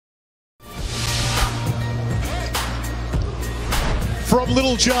From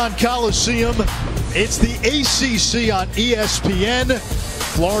Littlejohn Coliseum, it's the ACC on ESPN.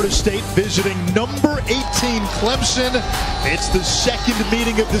 Florida State visiting number 18 Clemson. It's the second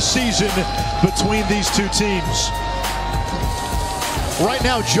meeting of the season between these two teams. Right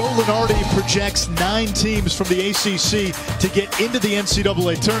now, Joe Lunardi projects 9 teams from the ACC to get into the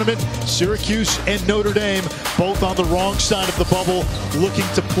NCAA tournament. Syracuse and Notre Dame, both on the wrong side of the bubble, looking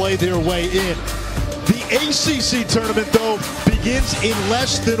to play their way in. The ACC tournament, though, begins in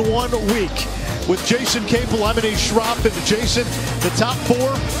less than 1 week. With Jason Capel, I'm Amenee Schropp, and Jason, the top 4,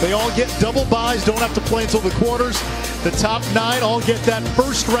 they all get double byes, don't have to play until the quarters. The top 9 all get that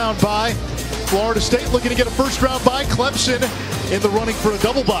first round bye. Florida State looking to get a first round bye. Clemson in the running for a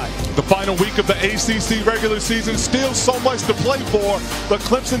double bye. The final week of the ACC regular season, still so much to play for. The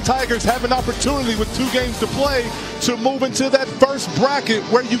Clemson Tigers have an opportunity with 2 games to play to move into that first bracket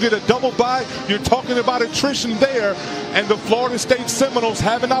where you get a double bye. You're talking about attrition there. And the Florida State Seminoles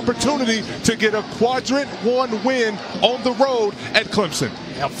have an opportunity to get a quadrant 1 win on the road at Clemson.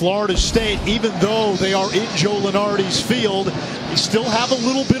 Now, Florida State, even though they are in Joe Lunardi's field, they still have a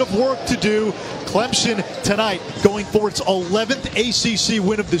little bit of work to do. Clemson tonight going for its 11th ACC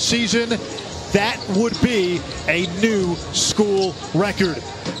win of the season. That would be a new school record.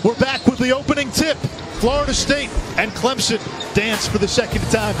 We're back with the opening tip. Florida State and Clemson dance for the second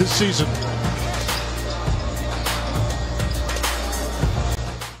time this season.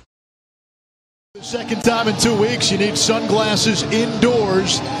 The second time in 2 weeks, you need sunglasses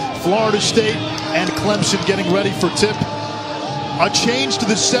indoors. Florida State and Clemson getting ready for tip. A change to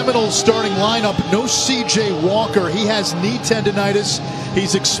the Seminoles starting lineup. No C.J. Walker. He has knee tendonitis.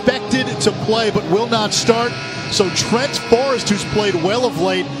 He's expected to play but will not start. So Trent Forrest, who's played well of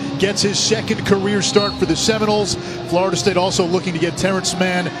late, gets his second career start for the Seminoles. Florida State also looking to get Terrence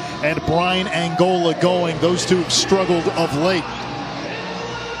Mann and Brian Angola going. Those two have struggled of late.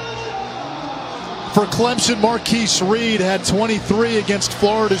 For Clemson, Marquise Reed had 23 against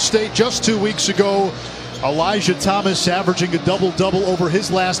Florida State just 2 weeks ago. Elijah Thomas averaging a double-double over his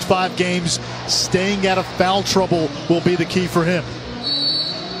last 5 games. Staying out of foul trouble will be the key for him.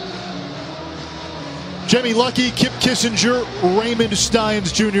 Jimmy Lucky, Kip Kissinger, Raymond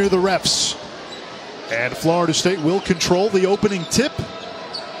Steins Jr., the refs. And Florida State will control the opening tip,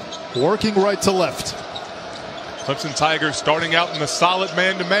 working right to left. Clemson Tigers starting out in the solid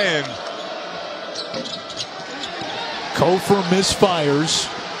man-to-man. Kofor misfires.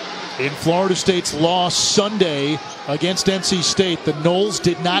 In Florida State's loss Sunday against NC State, the Noles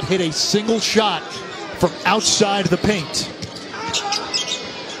did not hit a single shot from outside the paint.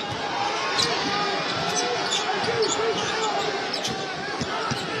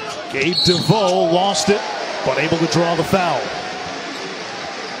 Gabe DeVoe lost it, but able to draw the foul.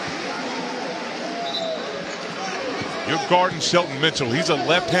 You're guarding Shelton Mitchell. He's a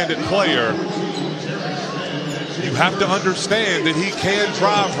left-handed player. You have to understand that he can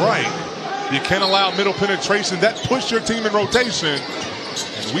drive right. You can't allow middle penetration. That pushed your team in rotation.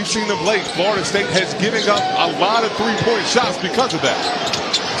 And we've seen of late, Florida State has given up a lot of 3-point shots because of that.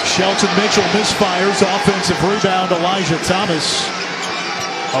 Shelton Mitchell misfires. Offensive rebound, Elijah Thomas.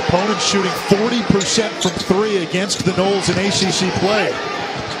 Opponent shooting 40% from 3 against the Noles in ACC play.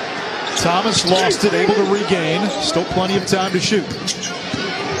 Thomas lost it, able to regain. Still plenty of time to shoot.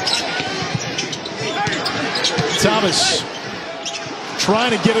 Thomas trying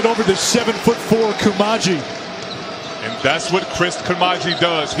to get it over to 7'4" Koumadji. And that's what Chris Koumadji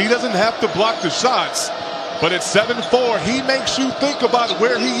does. He doesn't have to block the shots, but at 7'4", he makes you think about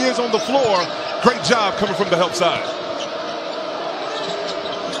where he is on the floor. Great job coming from the help side.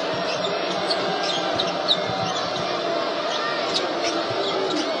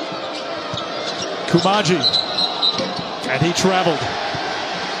 Koumadji, and he traveled.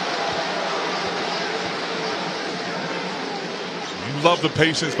 Love the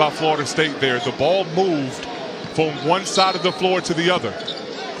patience by Florida State there. The ball moved from one side of the floor to the other.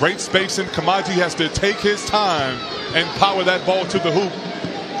 Great spacing. Koumadji has to take his time and power that ball to the hoop.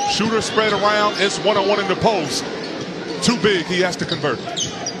 Shooter spread around. It's one-on-one in the post. Too big. He has to convert.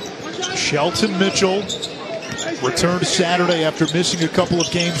 Shelton Mitchell returned Saturday after missing a couple of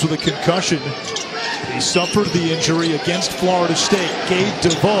games with a concussion. He suffered the injury against Florida State. Gabe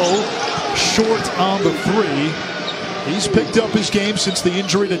DeVoe short on the 3. He's picked up his game since the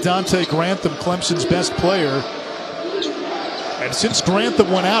injury to Dante Grantham, Clemson's best player. And since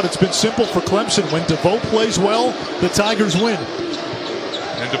Grantham went out, it's been simple for Clemson. When DeVoe plays well, the Tigers win.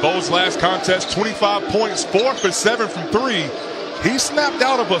 And DeVoe's last contest, 25 points, 4 for 7 from 3. He snapped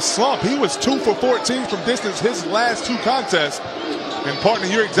out of a slump. He was 2 for 14 from distance his last 2 contests. And partner,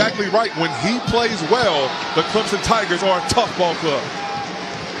 you're exactly right. When he plays well, the Clemson Tigers are a tough ball club.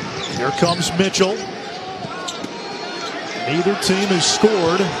 Here comes Mitchell. Neither team has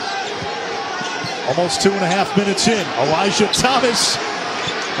scored. Almost 2.5 minutes in. Elijah Thomas.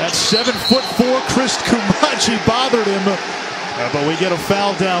 That 7'4" Chris Kumaji bothered him. But we get a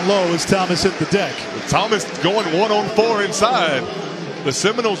foul down low as Thomas hit the deck. Thomas going 1-on-4 inside. The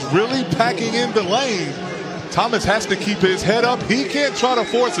Seminoles really packing in the lane. Thomas has to keep his head up. He can't try to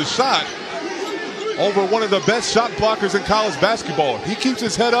force a shot over one of the best shot blockers in college basketball. He keeps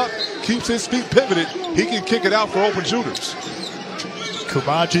his head up, keeps his feet pivoted. He can kick it out for open shooters.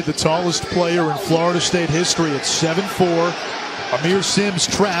 Kumaji, the tallest player in Florida State history at 7'4". Amir Sims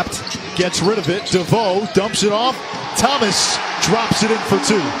trapped, gets rid of it. DeVoe dumps it off. Thomas drops it in for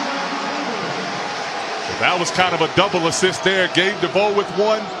 2. That was kind of a double assist there. Gave DeVoe with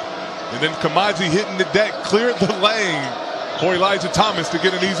 1. And then Kumaji hitting the deck, cleared the lane for Elijah Thomas to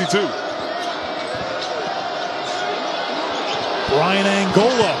get an easy 2. Brian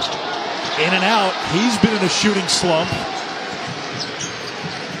Angola in and out. He's been in a shooting slump.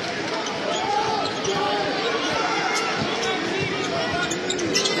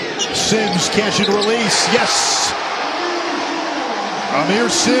 Sims catch and release. Yes. Amir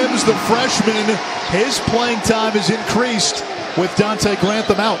Sims, the freshman, his playing time is increased with Dante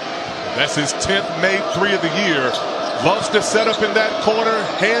Grantham out. That's his 10th made 3 of the year. Loves to set up in that corner.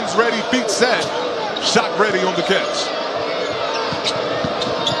 Hands ready, feet set. Shot ready on the catch.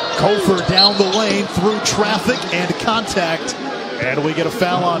 Kofor down the lane through traffic and contact. And we get a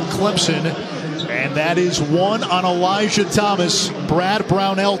foul on Clemson. And that is 1 on Elijah Thomas. Brad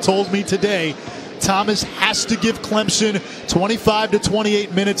Brownell told me today Thomas has to give Clemson 25 to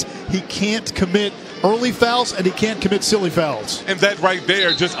 28 minutes. He can't commit early fouls and he can't commit silly fouls. And that right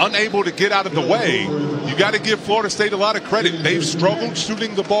there, just unable to get out of the way. You got to give Florida State a lot of credit. They've struggled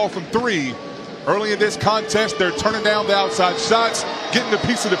shooting the ball from 3. Early in this contest, they're turning down the outside shots, getting a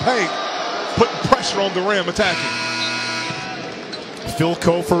piece of the paint, putting pressure on the rim, attacking. Phil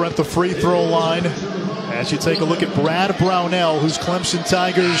Kofor at the free throw line. As you take a look at Brad Brownell, whose Clemson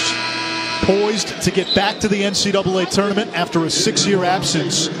Tigers poised to get back to the NCAA tournament after a 6-year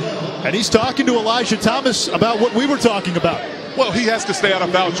absence. And he's talking to Elijah Thomas about what we were talking about. Well, he has to stay out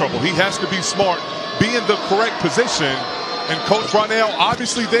of foul trouble. He has to be smart, be in the correct position. And Coach Brownell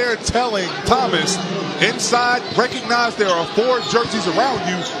obviously there telling Thomas, inside, recognize there are 4 jerseys around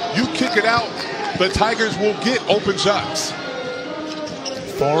you. You kick it out, the Tigers will get open shots.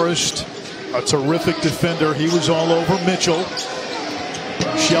 Forrest, a terrific defender. He was all over Mitchell.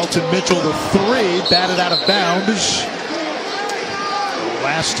 Shelton Mitchell, the 3, batted out of bounds.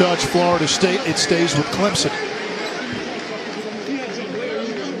 Last touch, Florida State. It stays with Clemson.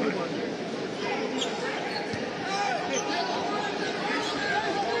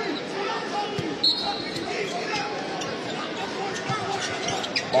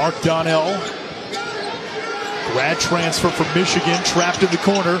 Mark Donnell, grad transfer from Michigan, trapped in the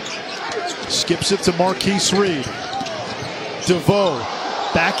corner. Skips it to Marquise Reed. DeVoe,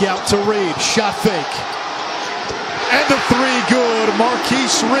 back out to Reed, shot fake. And the 3 good.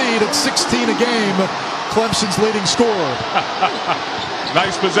 Marquise Reed at 16 a game, Clemson's leading scorer.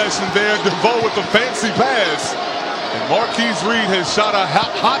 Nice possession there. DeVoe with the fancy pass. And Marquise Reed has shot a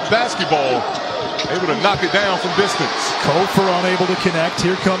hot basketball. Able to knock it down from distance. Kofor unable to connect.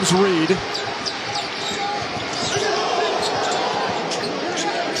 Here comes Reed.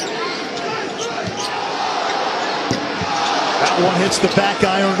 That one hits the back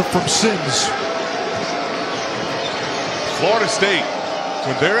iron from Sims. Florida State,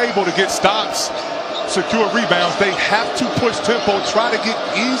 when they're able to get stops, secure rebounds, they have to push tempo, try to get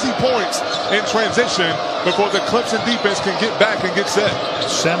easy points in transition before the Clemson defense can get back and get set.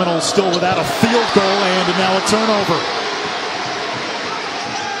 Seminoles still without a field goal and now a turnover.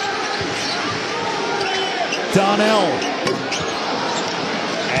 Donnell.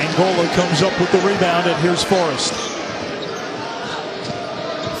 Angola comes up with the rebound, and here's Forrest.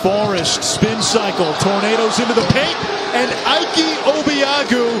 Forrest, spin cycle, tornadoes into the paint, and Ike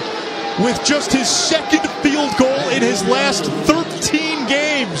Obiagu with just his 2nd field goal in his last 13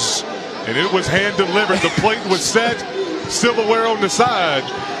 games. And it was hand-delivered. The plate was set, silverware on the side.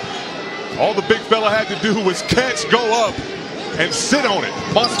 All the big fella had to do was catch, go up, and sit on it.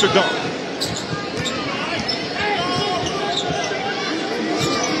 Monster dunk.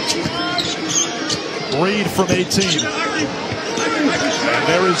 Reed from 18. And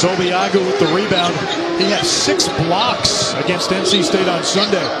there is Obiagu with the rebound. He had 6 blocks against NC State on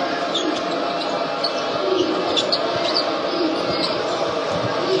Sunday.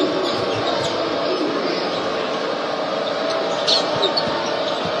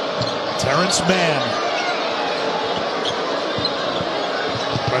 Terrence Mann.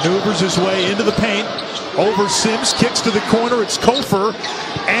 Maneuvers his way into the paint. Over Sims, kicks to the corner. It's Kofor.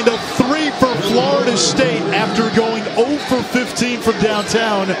 And a three for Florida State after going 0 for 15 from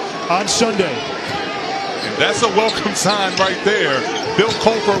downtown on Sunday. And that's a welcome sign right there. Bill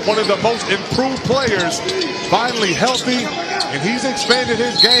Kofor, one of the most improved players, finally healthy, and he's expanded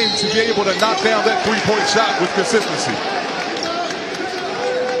his game to be able to knock down that three-point shot with consistency.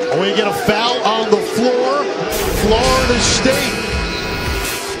 We get a foul on the floor. Florida State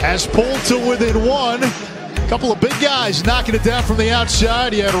has pulled to within one. A couple of big guys knocking it down from the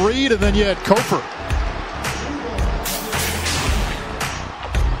outside. You had Reed and then you had Kofor.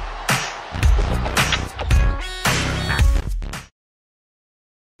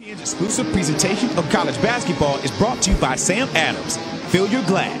 Exclusive presentation of college basketball is brought to you by Sam Adams. Fill your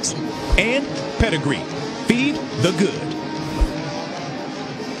glass. And Pedigree. Feed the good.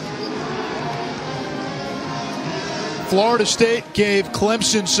 Florida State gave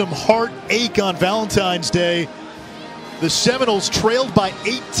Clemson some heartache on Valentine's Day. The Seminoles trailed by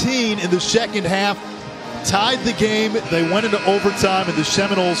 18 in the second half, tied the game. They went into overtime, and the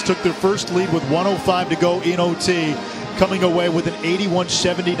Seminoles took their first lead with 1:05 to go in OT, coming away with an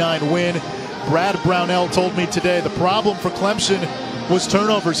 81-79 win. Brad Brownell told me today the problem for Clemson was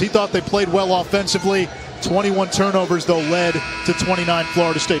turnovers. He thought they played well offensively. 21 turnovers, though, led to 29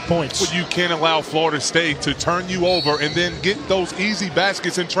 Florida State points. Well, you can't allow Florida State to turn you over and then get those easy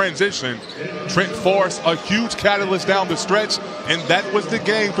baskets in transition. Trent Forrest, a huge catalyst down the stretch, and that was the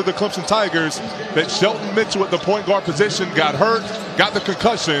game for the Clemson Tigers. That Shelton Mitchell at the point guard position got hurt, got the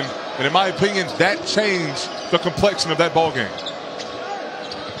concussion, and in my opinion, that changed the complexion of that ball game.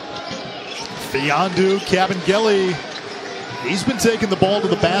 Beyondu Kabengele, he's been taking the ball to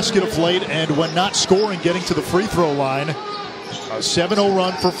the basket of late, and when not scoring, getting to the free throw line. A 7-0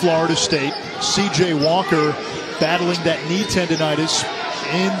 run for Florida State. C.J. Walker battling that knee tendonitis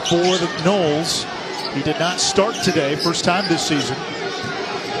in for the Noles. He did not start today, first time this season.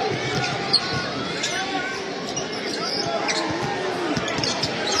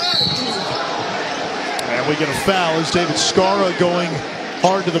 And we get a foul as David Skara going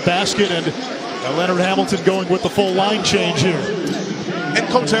hard to the basket, and Leonard Hamilton going with the full line change here. And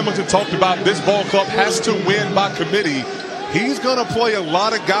Coach Hamilton talked about this ball club has to win by committee. He's going to play a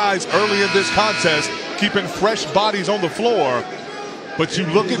lot of guys early in this contest, keeping fresh bodies on the floor. But you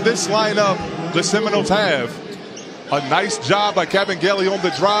look at this lineup the Seminoles have. A nice job by Kabengele on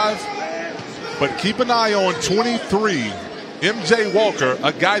the drive. But keep an eye on 23, MJ Walker,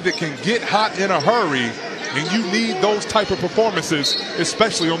 a guy that can get hot in a hurry. And you need those type of performances,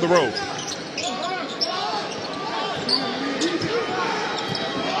 especially on the road.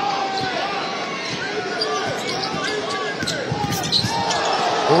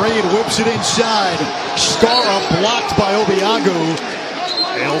 Reed whips it inside. Skara blocked by Obiagu.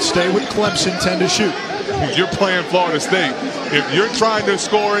 They'll stay with Clemson, 10 to shoot. You're playing Florida State. If you're trying to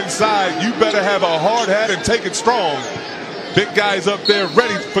score inside, you better have a hard hat and take it strong. Big guys up there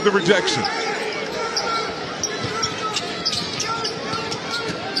ready for the rejection.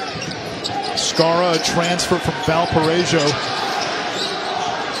 Skara, a transfer from Valparaiso.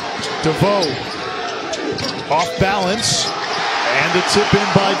 DeVoe off balance. And a tip in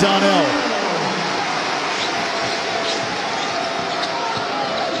by Donnell.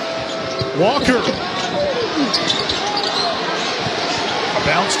 Walker. A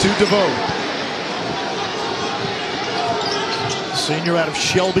bounce to DeVoe. Senior out of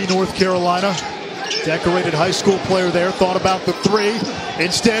Shelby, North Carolina. Decorated high school player there. Thought about the three.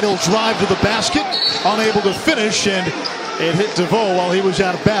 Instead, he'll drive to the basket. Unable to finish, and it hit DeVoe while he was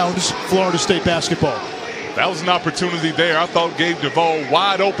out of bounds. Florida State basketball. That was an opportunity there. I thought gave DeVoe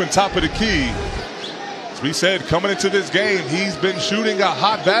wide open top of the key. As we said, coming into this game, he's been shooting a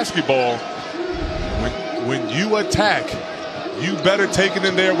hot basketball. When you attack, you better take it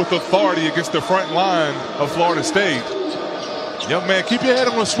in there with authority against the front line of Florida State. Young man, keep your head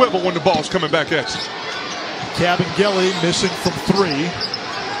on a swivel when the ball's coming back at you. Kabengele missing from three.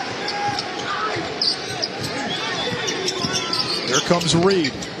 Here comes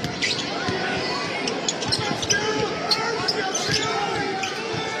Reed.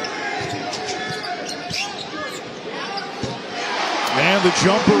 And the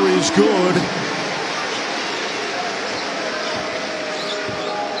jumper is good.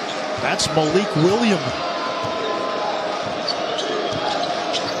 That's Malik William.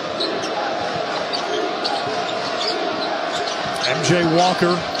 MJ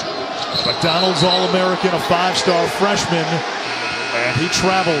Walker, McDonald's All-American, a five-star freshman, and he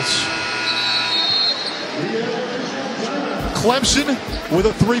travels. Clemson with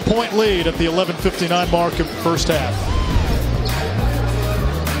a 3-point lead at the 11:59 mark of the first half.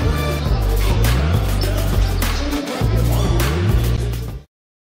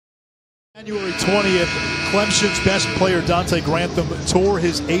 January 20th, Clemson's best player, Dante Grantham, tore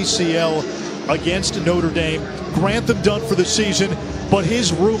his ACL against Notre Dame. Grantham done for the season, but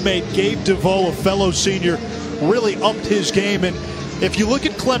his roommate, Gabe DeVoe, a fellow senior, really upped his game. And if you look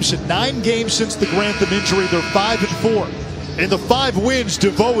at Clemson, 9 games since the Grantham injury, they're 5-4. In the 5 wins,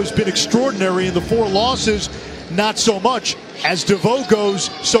 DeVoe has been extraordinary. In the 4 losses, not so much. As DeVoe goes,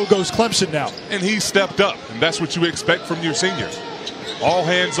 so goes Clemson now. And he stepped up, and that's what you expect from your seniors. All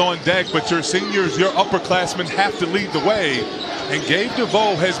hands on deck, but your seniors, your upperclassmen have to lead the way. And Gabe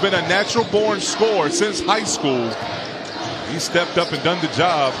DeVoe has been a natural-born scorer since high school. He stepped up and done the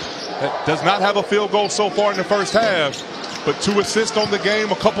job. Does not have a field goal so far in the first half, but 2 assists on the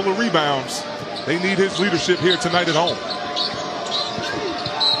game, a couple of rebounds. They need his leadership here tonight at home.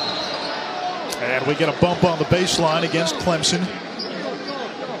 And we get a bump on the baseline against Clemson.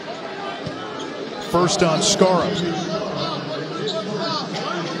 First on Scara.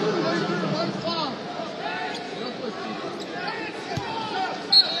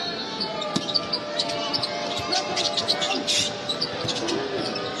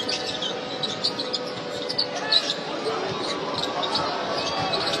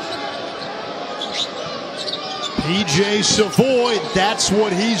 PJ Savoy, that's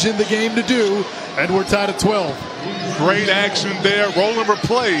what he's in the game to do, and we're tied at 12. Great action there, roll and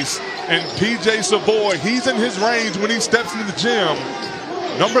replace, and PJ Savoy, he's in his range when he steps into the gym.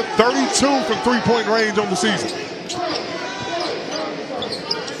 Number 32 from three-point range on the season.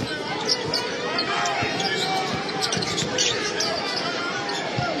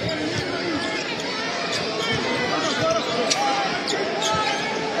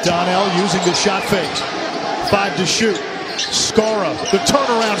 Donnell using the shot fake. 5 to shoot. Scara, the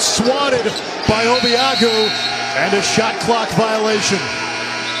turnaround swatted by Obiagu, and a shot clock violation.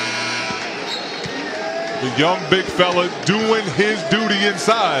 The young big fella doing his duty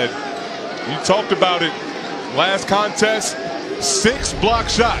inside. You talked about it last contest, 6 block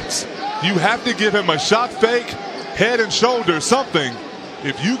shots. You have to give him a shot fake, head and shoulder, something.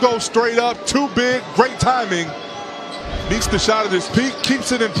 If you go straight up, too big, great timing. Meets the shot at his peak,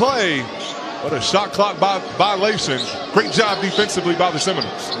 keeps it in play. What a shot clock violation. Great job defensively by the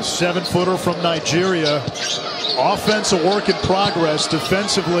Seminoles. A 7-footer from Nigeria. Offense a work in progress.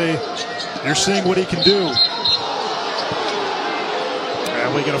 Defensively, you're seeing what he can do.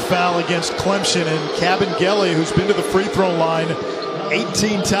 And we get a foul against Clemson, and Cabangeli, who's been to the free throw line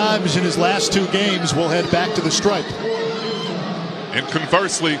 18 times in his last 2 games, will head back to the stripe. And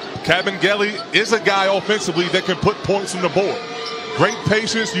conversely, Cabangeli is a guy offensively that can put points on the board. Great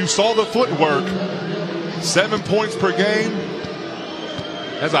patience. You saw the footwork. 7 points per game.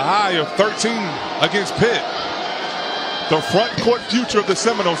 Has a high of 13 against Pitt. The front court future of the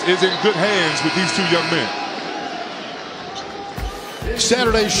Seminoles is in good hands with these 2 young men.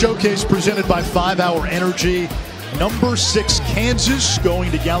 Saturday's showcase presented by 5 Hour Energy. Number 6 Kansas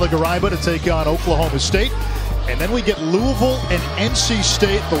going to Gallagher-Iba to take on Oklahoma State. And then we get Louisville and NC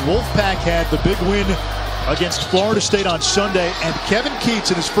State. The Wolfpack had the big win against Florida State on Sunday, and Kevin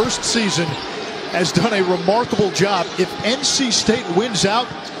Keatts in his first season has done a remarkable job. If NC State wins out,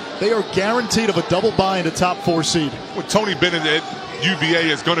 they are guaranteed of a double bye and a top 4 seed. Well, Tony Bennett at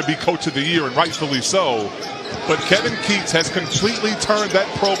UVA is going to be coach of the year, and rightfully so. But Kevin Keatts has completely turned that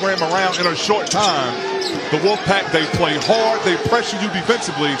program around in a short time. The Wolfpack, they play hard, they pressure you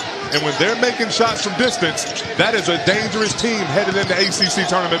defensively, and when they're making shots from distance, that is a dangerous team headed into ACC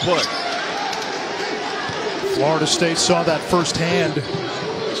tournament play. Florida State saw that firsthand.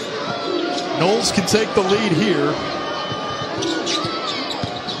 Knowles can take the lead here.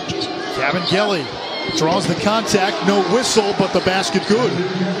 Cabangeli draws the contact, no whistle, but the basket good.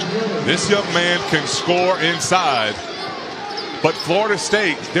 This young man can score inside. But Florida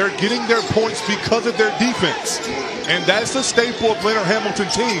State, they're getting their points because of their defense. And that's the staple of Leonard Hamilton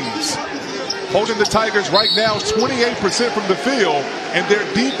teams. Holding the Tigers right now 28% from the field, and their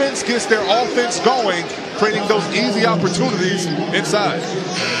defense gets their offense going, creating those easy opportunities inside.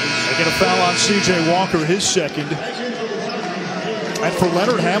 They get a foul on C.J. Walker, his second. And for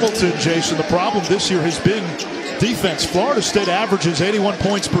Leonard Hamilton, Jason, the problem this year has been defense. Florida State averages 81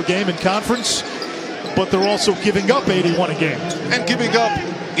 points per game in conference, but they're also giving up 81 a game. And giving up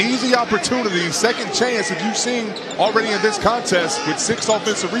easy opportunities, second chance, as you've seen already in this contest with 6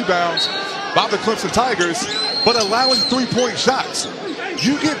 offensive rebounds by the Clemson Tigers, but allowing 3-point shots.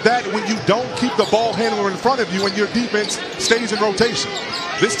 You get that when you don't keep the ball handler in front of you and your defense stays in rotation.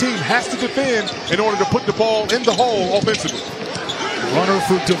 This team has to defend in order to put the ball in the hole offensively. Runner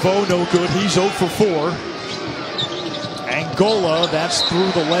for DeVoe, no good. He's 0 for 4. Angola, that's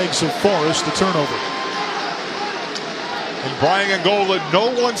through the legs of Forrest, the turnover. And Brian Angola,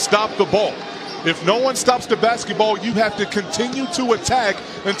 no one stopped the ball. If no one stops the basketball, you have to continue to attack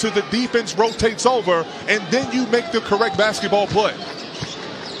until the defense rotates over, and then you make the correct basketball play.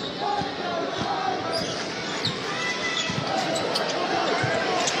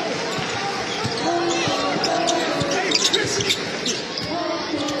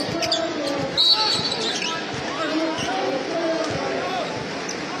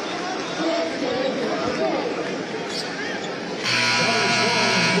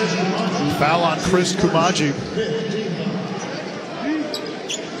 Foul on Chris Kumaji.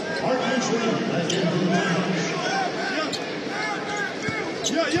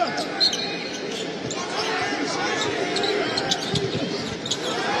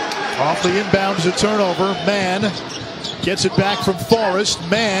 Off the inbounds, a turnover. Mann gets it back from Forrest.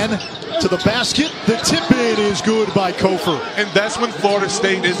 Mann to the basket. The tip-in is good by Kofor. And that's when Florida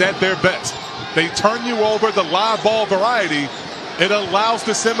State is at their best. They turn you over, the live ball variety. It allows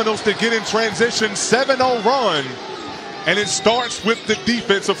the Seminoles to get in transition, 7-0 run, and it starts with the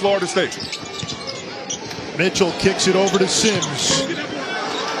defense of Florida State. Mitchell kicks it over to Sims.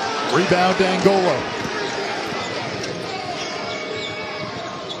 Rebound Angola.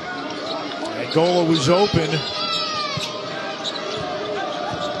 Angola was open.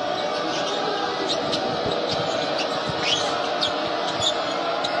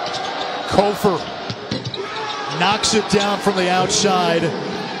 Kofor knocks it down from the outside.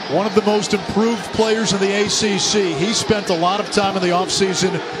 One of the most improved players in the ACC. He spent a lot of time in the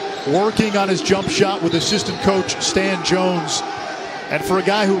offseason working on his jump shot with assistant coach Stan Jones. And for a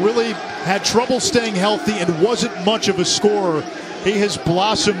guy who really had trouble staying healthy and wasn't much of a scorer, he has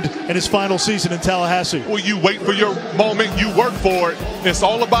blossomed in his final season in Tallahassee. Well, you wait for your moment, you work for it. It's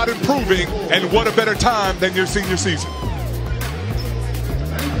all about improving, and what a better time than your senior season.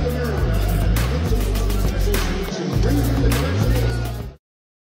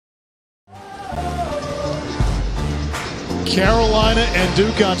 Carolina and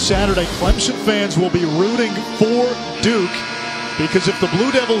Duke on Saturday. Clemson fans will be rooting for Duke because if the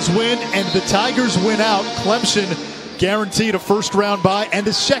Blue Devils win and the Tigers win out, Clemson guaranteed a first-round bye and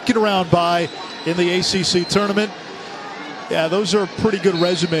a second-round bye in the ACC tournament. Yeah, those are pretty good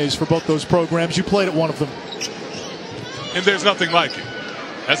resumes for both those programs. You played at one of them. And there's nothing like it.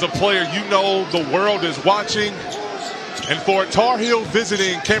 As a player, you know the world is watching. And for Tar Heel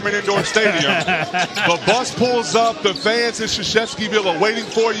visiting Cameron Indoor Stadium, the bus pulls up, the fans in Krzyzewskiville are waiting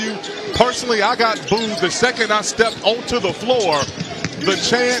for you. Personally, I got booed the second I stepped onto the floor. The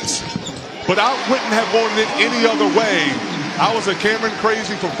chants, but I wouldn't have wanted it any other way. I was a Cameron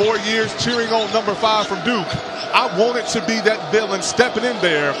crazy for 4 years, cheering on number 5 from Duke. I wanted to be that villain stepping in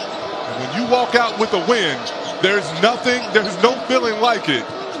there. And when you walk out with a win, there's no feeling like it.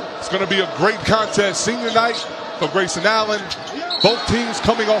 It's going to be a great contest. Senior night for Grayson Allen. Both teams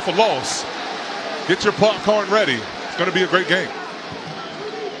coming off a loss. Get your popcorn ready. It's going to be a great game.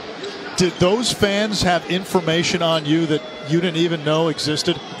 Did those fans have information on you that you didn't even know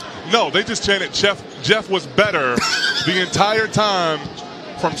existed? No, they just chanted Jeff was better the entire time,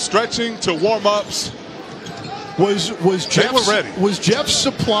 from stretching to warm-ups. Was Jeff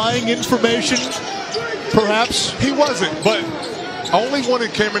supplying information? Perhaps he wasn't, but I only won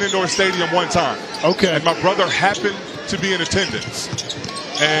in Cameron Indoor Stadium one time. Okay. And my brother happened to be in attendance.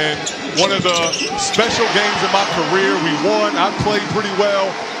 And one of the special games in my career, we won. I played pretty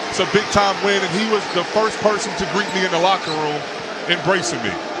well. It's a big-time win, and he was the first person to greet me in the locker room, embracing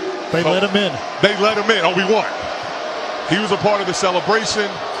me. They let him in. They let him in. Oh, we won. He was a part of the celebration.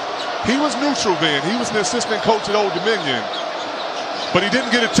 He was neutral then. He was an assistant coach at Old Dominion. But he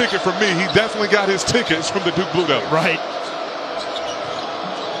didn't get a ticket from me. He definitely got his tickets from the Duke Blue Devils. Right.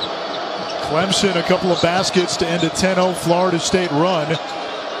 Clemson, a couple of baskets to end a 10-0 Florida State run.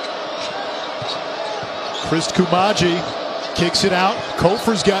 Chris Kumaji kicks it out.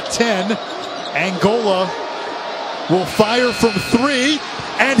 Kofor's got 10. Angola will fire from 3,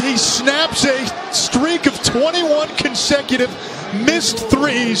 and he snaps a streak of 21 consecutive missed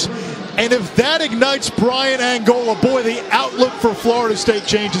threes. And if that ignites Brian Angola, boy, the outlook for Florida State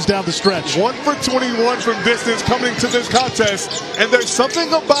changes down the stretch. 1 for 21 from distance coming to this contest. And there's something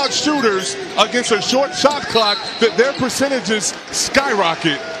about shooters against a short shot clock that their percentages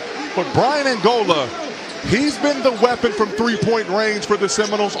skyrocket. But Brian Angola, he's been the weapon from three-point range for the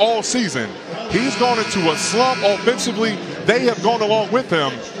Seminoles all season. He's gone into a slump offensively. They have gone along with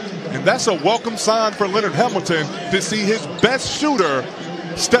him. And that's a welcome sign for Leonard Hamilton to see his best shooter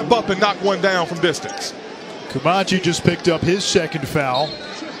step up and knock one down from distance. Kumaji just picked up his second foul.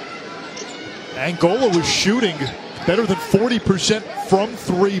 Angola was shooting better than 40% from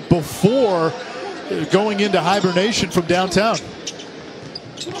 3 before going into hibernation from downtown.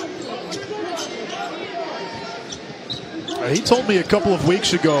 He told me a couple of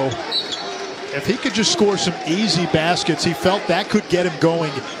weeks ago, if he could just score some easy baskets, he felt that could get him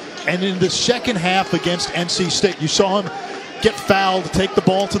going. And in the second half against NC State, you saw him get fouled, take the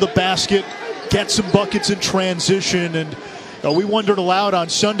ball to the basket, get some buckets in transition. And we wondered aloud on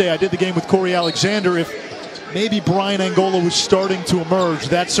Sunday, I did the game with Corey Alexander, if maybe Brian Angola was starting to emerge.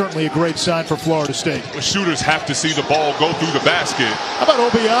 That's certainly a great sign for Florida State. The shooters have to see the ball go through the basket. How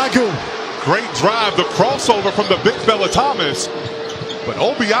about Obiagu? Great drive, the crossover from the big fella Thomas. But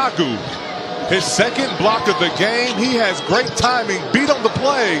Obiagu, his second block of the game, he has great timing, beat on the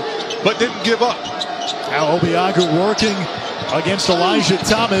play, but didn't give up. Now Obiagu working against Elijah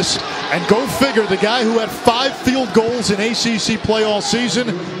Thomas. And go figure, the guy who had 5 field goals in ACC play all season,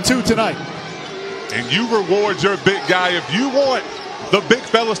 2 tonight. And you reward your big guy. If you want the big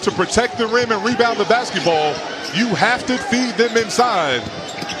fellas to protect the rim and rebound the basketball, you have to feed them inside.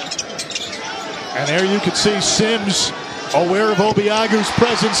 And there you can see Sims, aware of Obiagu's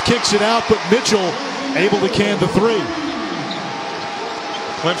presence, kicks it out, but Mitchell able to can the 3.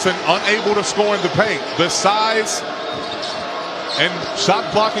 Clemson unable to score in the paint. The size and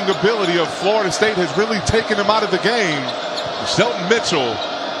shot blocking ability of Florida State has really taken him out of the game. Shelton Mitchell,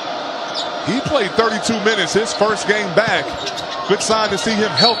 he played 32 minutes his first game back. Good sign to see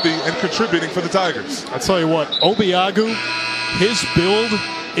him healthy and contributing for the Tigers. I'll tell you what, Obiagu, his build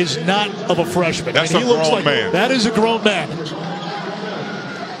is not of a freshman. That's I mean, a grown man. That is a grown man.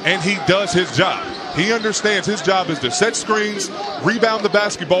 And he does his job. He understands his job is to set screens, rebound the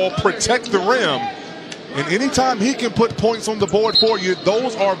basketball, protect the rim. And anytime he can put points on the board for you,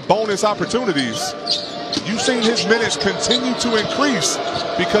 those are bonus opportunities. You've seen his minutes continue to increase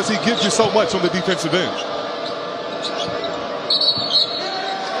because he gives you so much on the defensive end.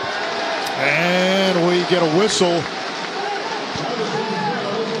 And we get a whistle.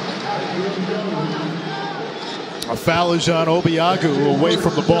 A foul is on Obiagu, away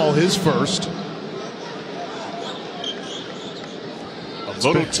from the ball, his first. A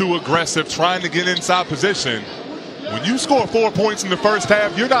little too aggressive, trying to get inside position. When you score 4 points in the first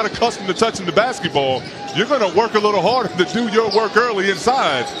half, you're not accustomed to touching the basketball. You're going to work a little harder to do your work early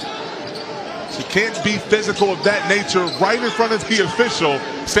inside. You can't be physical of that nature right in front of the official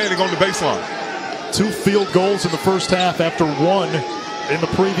standing on the baseline. 2 field goals in the first half after 1 in the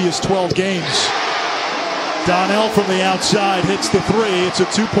previous 12 games. Donnell from the outside hits the 3. It's a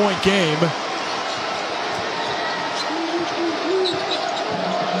 2-point game.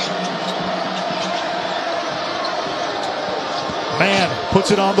 Man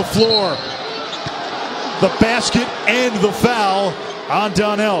puts it on the floor. The basket and the foul on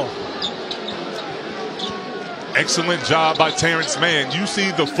Donnell. Excellent job by Terrence Mann. You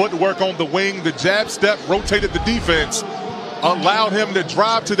see the footwork on the wing, the jab step, rotated the defense, allowed him to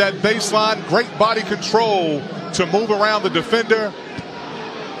drive to that baseline. Great body control to move around the defender.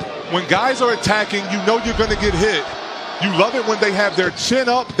 When guys are attacking, you know you're going to get hit. You love it when they have their chin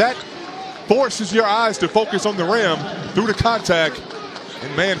up. That forces your eyes to focus on the rim through the contact.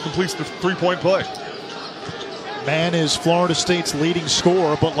 And Mann completes the 3-point play. Mann is Florida State's leading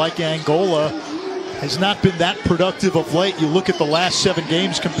scorer, but like Angola, has not been that productive of late. You look at the last 7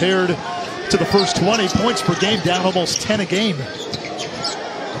 games compared to the first 20, points per game down almost 10 a game.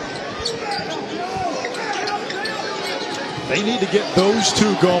 They need to get those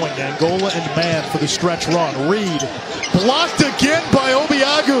 2 going, Angola and Mann, for the stretch run. Reed blocked again by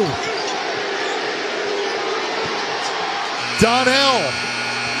Obiagu. Donnell.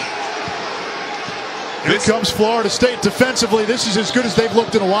 Here comes Florida State defensively. This is as good as they've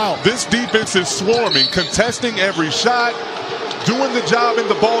looked in a while. This defense is swarming, contesting every shot, doing the job in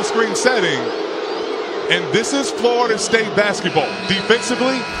the ball screen setting. And this is Florida State basketball.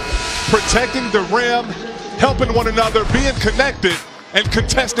 Defensively, protecting the rim, helping one another, being connected, and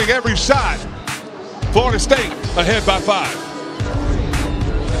contesting every shot. Florida State ahead by 5.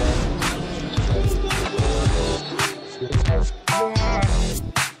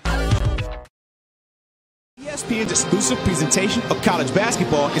 ESPN's exclusive presentation of college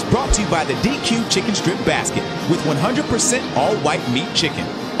basketball is brought to you by the DQ Chicken Strip Basket with 100% all-white meat chicken,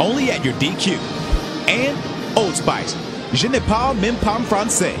 only at your DQ. And Old Spice, je ne parle même pas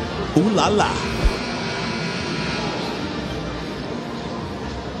français, ooh la la.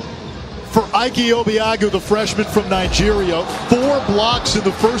 For Ike Obiagu, the freshman from Nigeria, 4 blocks in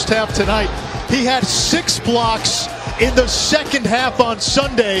the first half tonight. He had 6 blocks in the second half on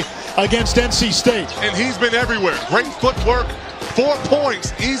Sunday against NC State. And he's been everywhere. Great footwork, 4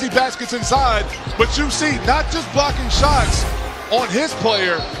 points, easy baskets inside. But you see, not just blocking shots on his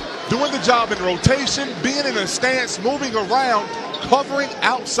player, doing the job in rotation, being in a stance, moving around, covering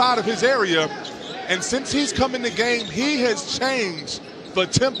outside of his area. And since he's come in the game, he has changed the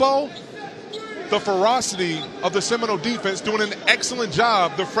tempo, the ferocity of the Seminole defense, doing an excellent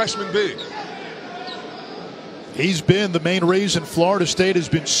job, the freshman big. He's been the main reason Florida State has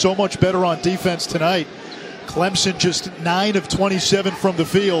been so much better on defense tonight. Clemson just 9 of 27 from the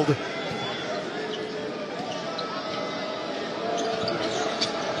field.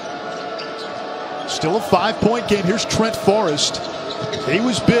 Still a 5-point game. Here's Trent Forrest. He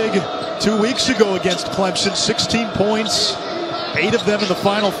was big 2 weeks ago against Clemson. 16 points, 8 of them in the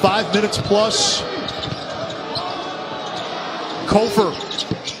final 5 minutes plus. Kofer,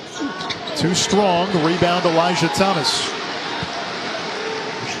 too strong. Rebound, Elijah Thomas.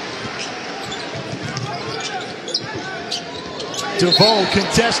 DeVoe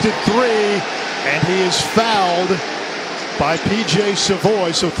contested 3, and he is fouled by P.J.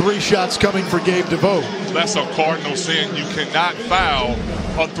 Savoy, so 3 shots coming for Gabe DeVoe. That's a cardinal sin. You cannot foul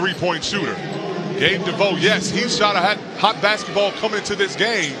a three-point shooter. Gabe DeVoe, yes, he shot a hot basketball coming into this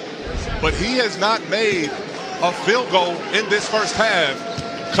game, but he has not made a field goal in this first half.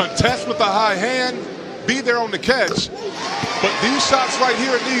 Contest with a high hand, be there on the catch. But these shots right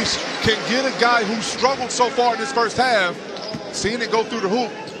here, at least, can get a guy who struggled so far in this first half, seeing it go through the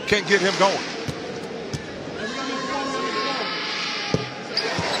hoop, can get him going.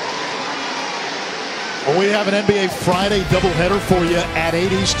 Well, we have an NBA Friday doubleheader for you at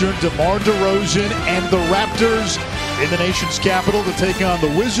 8 Eastern. DeMar DeRozan and the Raptors in the nation's capital to take on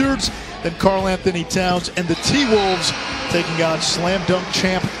the Wizards. Then Karl Anthony Towns and the T-Wolves taking on slam dunk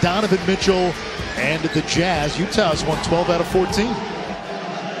champ Donovan Mitchell and the Jazz. Utah's won 12 out of 14.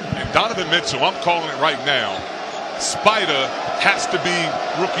 And Donovan Mitchell, I'm calling it right now, Spider has to be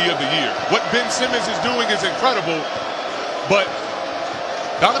Rookie of the Year. What Ben Simmons is doing is incredible, but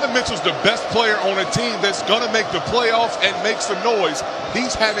Donovan Mitchell's the best player on a team that's going to make the playoffs and make some noise.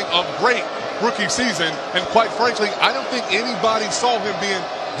 He's having a great rookie season, and quite frankly, I don't think anybody saw him being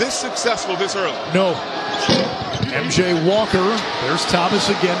this successful this early. No. MJ Walker, there's Thomas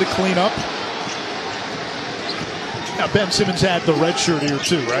again to clean up. Now, Ben Simmons had the red shirt here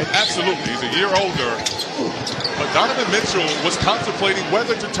too, right? Absolutely. He's a year older. But Donovan Mitchell was contemplating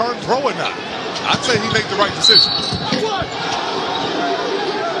whether to turn pro or not. I'd say he made the right decision.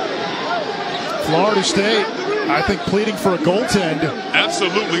 Florida State, I think, pleading for a goaltend.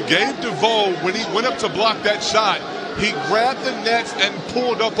 Absolutely. Gabe DeVoe, when he went up to block that shot, he grabbed the nets and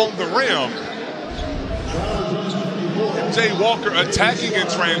pulled up on the rim. MJ Walker attacking in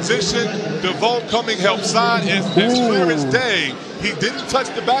transition. DeVoe coming help side as clear as day. He didn't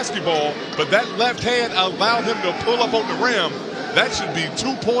touch the basketball, but that left hand allowed him to pull up on the rim. That should be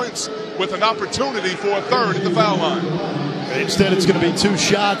 2 points with an opportunity for a third at the foul line. Instead, it's going to be 2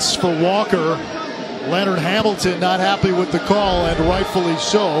 shots for Walker. Leonard Hamilton not happy with the call, and rightfully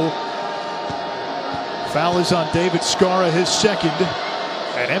so. Foul is on David Scarra, his second.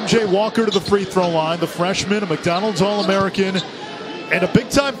 And MJ Walker to the free throw line, the freshman, a McDonald's All-American, and a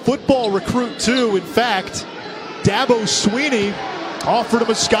big-time football recruit, too. In fact, Dabo Swinney offered him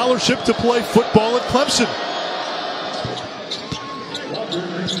a scholarship to play football at Clemson.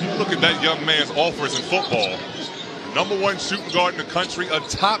 Look at that young man's offers in football. #1 shooting guard in the country, a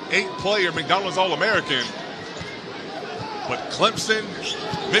top 8 player, McDonald's All-American. But Clemson,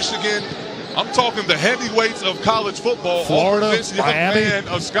 Michigan, I'm talking the heavyweights of college football. Florida, this young Miami. man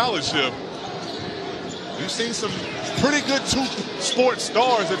a scholarship. We've seen some pretty good sports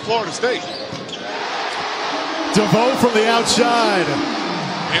stars at Florida State. DeVoe from the outside.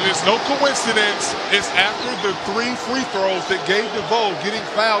 And it's no coincidence, it's after the 3 free throws that gave DeVoe getting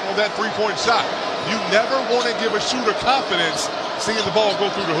fouled on that 3-point shot. You never want to give a shooter confidence seeing the ball go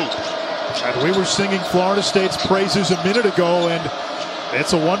through the hoop. And we were singing Florida State's praises a minute ago, and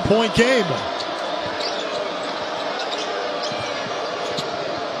it's a 1-point game.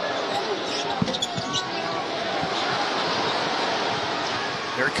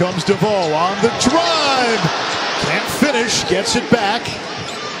 Here comes DeVoe on the drive. Can't finish, gets it back.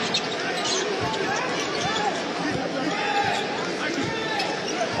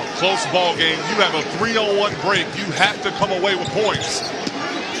 Close ball game. You have a 3-on-1 break. You have to come away with points.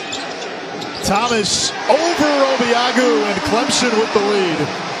 Thomas over Obiagu, and Clemson with the lead.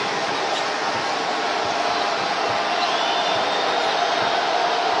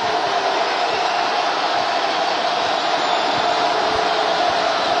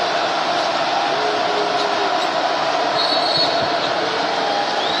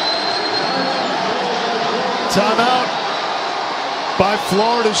 Timeout by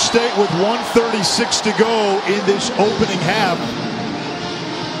Florida State with 1:36 to go in this opening half.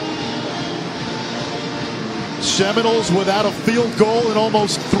 Seminoles without a field goal in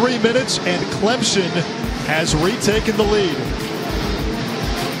almost 3 minutes, and Clemson has retaken the lead.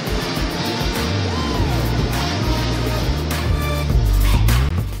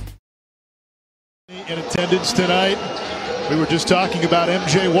 In attendance tonight, we were just talking about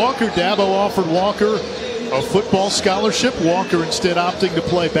MJ Walker. Dabo offered Walker a football scholarship. Walker instead opting to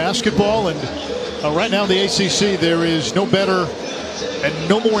play basketball. And right now in the ACC, there is no better and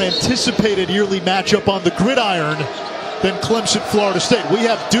no more anticipated yearly matchup on the gridiron than Clemson, Florida State. We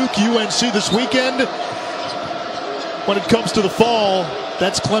have Duke, UNC this weekend. When it comes to the fall,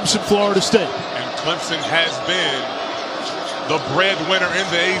 that's Clemson, Florida State. And Clemson has been the breadwinner in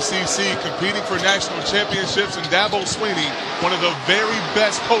the ACC, competing for national championships, and Dabo Swinney, one of the very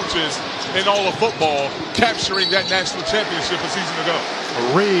best coaches in all of football, capturing that national championship a season ago.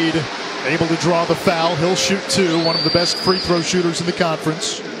 Reed able to draw the foul. He'll shoot two, one of the best free throw shooters in the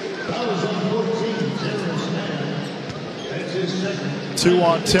conference. 2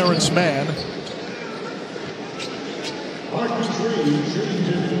 on Terrence Mann.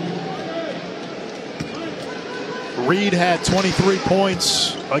 Reed had 23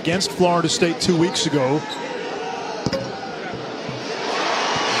 points against Florida State 2 weeks ago.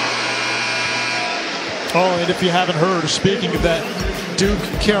 Oh, and if you haven't heard, speaking of that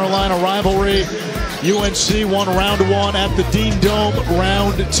Duke-Carolina rivalry, UNC won round 1 at the Dean Dome.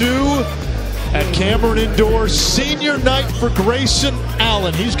 Round 2 at Cameron Indoor. Senior night for Grayson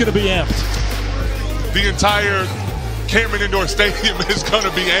Allen. He's going to be amped. The entire Cameron Indoor Stadium is going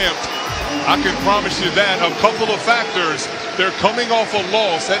to be amped. I can promise you that. A couple of factors. They're coming off a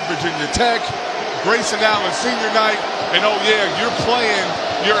loss at Virginia Tech. Grayson Allen senior night. And oh yeah, you're playing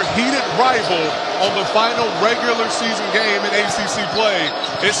your heated rival on the final regular season game in ACC play.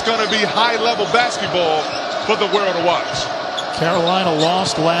 It's going to be high-level basketball for the world to watch. Carolina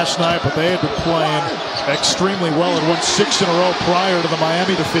lost last night, but they had been playing extremely well and won 6 in a row prior to the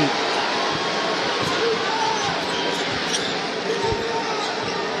Miami defeat.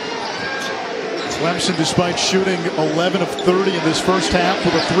 Clemson, despite shooting 11 of 30 in this first half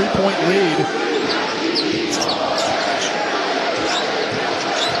with a 3-point lead.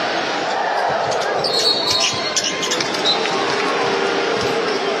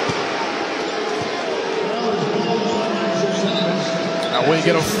 Now we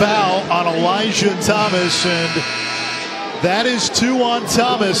get a foul on Elijah Thomas, and that is 2 on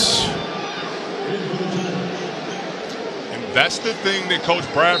Thomas. And that's the thing that Coach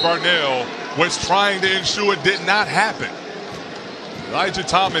Brad Barnell was trying to ensure did not happen. Elijah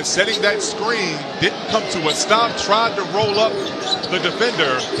Thomas setting that screen, didn't come to a stop, tried to roll up the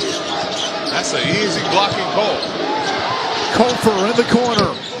defender. That's an easy blocking call. Kofor in the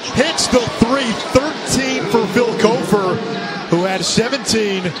corner, hits the 3, 13 for Phil Kofor, who had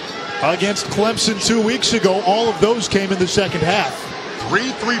 17 against Clemson 2 weeks ago. All of those came in the second half.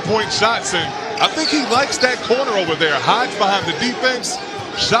 3 3-point shots, and I think he likes that corner over there. Hides behind the defense,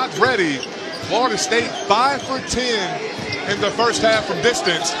 shot ready. Florida State 5 for 10 in the first half from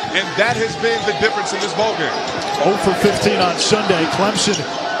distance, and that has been the difference in this ballgame. 0 for 15 on Sunday. Clemson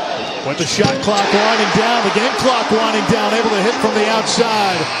with the shot clock winding down, the game clock winding down, able to hit from the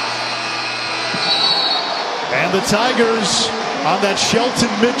outside. And the Tigers on that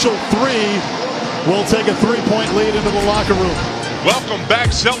Shelton Mitchell 3 will take a 3-point lead into the locker room. Welcome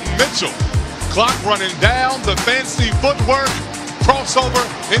back, Shelton Mitchell. Clock running down, the fancy footwork, crossover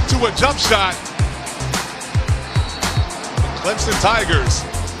into a jump shot. Clemson Tigers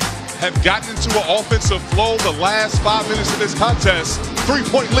have gotten into an offensive flow the last 5 minutes of this contest.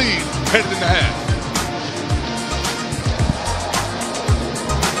 3-point lead headed in the half.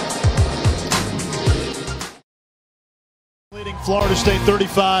 Leading Florida State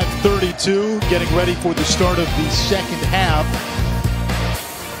 35-32, getting ready for the start of the second half.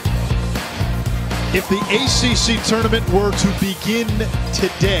 If the ACC tournament were to begin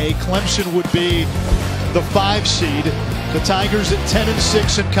today, Clemson would be the 5 seed. The Tigers at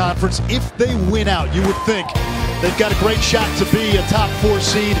 10-6 in conference. If they win out, you would think they've got a great shot to be a top 4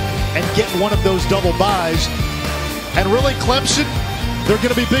 seed and get one of those double byes. And really, Clemson, they're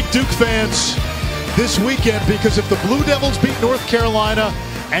going to be big Duke fans this weekend, because if the Blue Devils beat North Carolina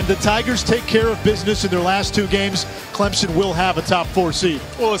and the Tigers take care of business in their last 2 games, Clemson will have a top 4 seed.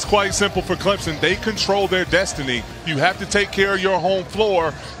 Well, it's quite simple for Clemson. They control their destiny. You have to take care of your home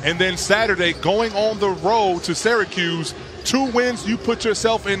floor. And then Saturday, going on the road to Syracuse, 2 wins, you put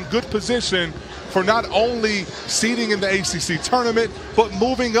yourself in good position for not only seeding in the ACC tournament, but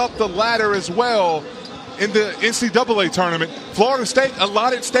moving up the ladder as well in the NCAA tournament. Florida State, a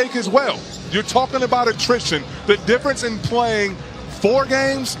lot at stake as well. You're talking about attrition. The difference in playing 4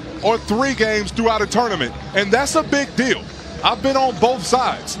 games or 3 games throughout a tournament. And that's a big deal. I've been on both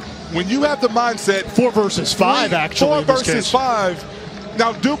sides. When you have the mindset, 4 versus 5, actually. 4 versus 5.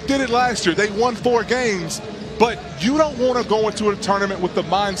 Now, Duke did it last year. They won 4 games. But you don't want to go into a tournament with the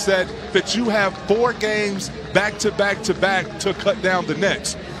mindset that you have 4 games back to back to back to cut down the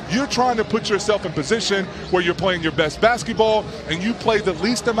next. You're trying to put yourself in position where you're playing your best basketball and you play the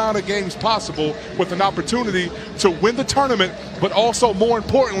least amount of games possible with an opportunity to win the tournament, but also, more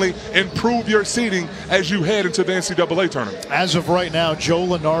importantly, improve your seeding as you head into the NCAA tournament. As of right now, Joe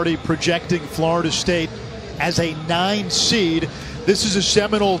Lunardi projecting Florida State as a 9 seed. This is a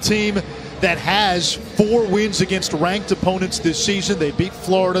Seminole team that has 4 wins against ranked opponents this season. They beat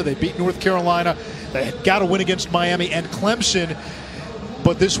Florida, they beat North Carolina, they got a win against Miami and Clemson.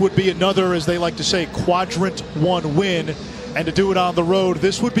 But this would be another, as they like to say, quadrant 1 win. And to do it on the road,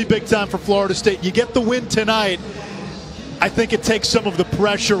 this would be big time for Florida State. You get the win tonight, I think it takes some of the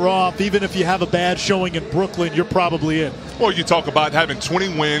pressure off. Even if you have a bad showing in Brooklyn, you're probably in. Well, you talk about having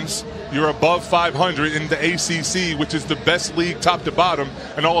 20 wins. You're above 500 in the ACC, which is the best league top to bottom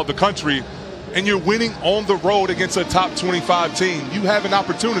in all of the country. And you're winning on the road against a top 25 team. You have an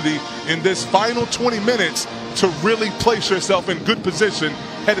opportunity in this final 20 minutes to really place yourself in good position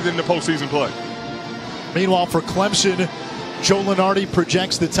headed into postseason play. Meanwhile, for Clemson, Joe Lunardi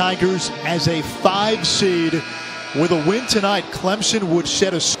projects the Tigers as a 5 seed. With a win tonight, Clemson would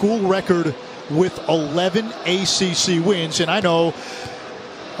set a school record with 11 ACC wins. And I know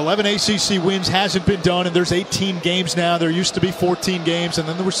 11 ACC wins hasn't been done, and there's 18 games now. There used to be 14 games, and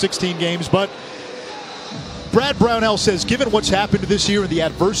then there were 16 games. But Brad Brownell says, given what's happened this year and the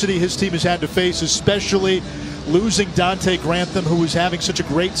adversity his team has had to face, especially losing Dante Grantham, who was having such a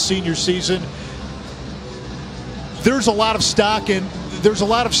great senior season, there's a lot of stock and there's a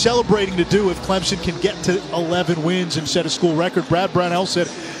lot of celebrating to do if Clemson can get to 11 wins and set a school record. Brad Brownell said,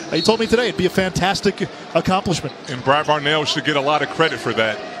 he told me today it'd be a fantastic accomplishment. And Brad Brownell should get a lot of credit for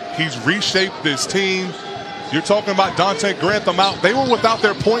that. He's reshaped this team. You're talking about Dante Grantham out. They were without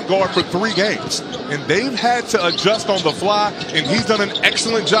their point guard for 3 games. And they've had to adjust on the fly, and he's done an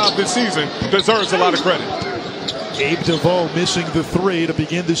excellent job this season. Deserves a lot of credit. Gabe DeVoe missing the 3 to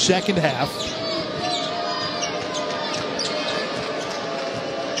begin the second half.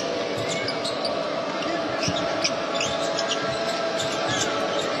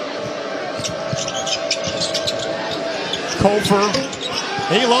 Kofor,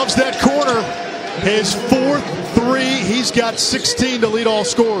 he loves that corner. His 4th 3, he's got 16 to lead all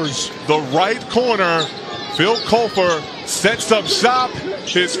scorers. The right corner, Phil Kofor sets up shop.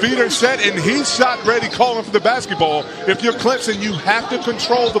 His feet are set, and he's shot ready, calling for the basketball. If you're Clemson, you have to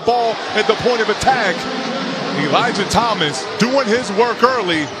control the ball at the point of attack. Elijah Thomas doing his work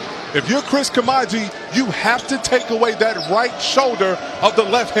early. If you're Chris Kamaji, you have to take away that right shoulder of the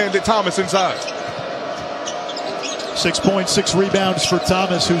left-handed Thomas inside. 6 points, 6 rebounds for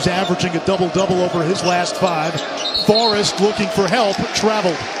Thomas, who's averaging a double-double over his last 5. Forrest looking for help,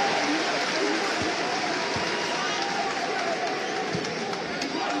 traveled.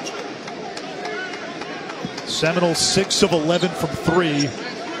 Seminoles 6 of 11 from 3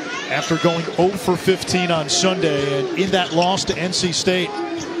 after going 0 for 15 on Sunday. And in that loss to NC State,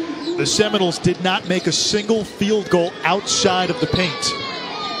 the Seminoles did not make a single field goal outside of the paint.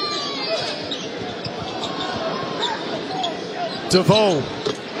 DeVoe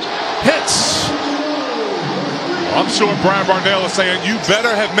hits. I'm sure Brian Barnell is saying, you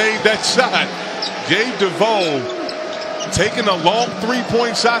better have made that shot. Gabe DeVoe taking a long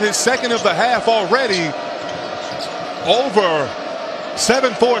 3-point shot, his second of the half already. Over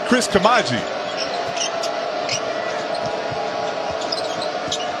 7-4 Chris Kamaji.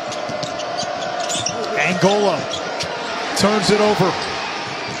 Angola turns it over.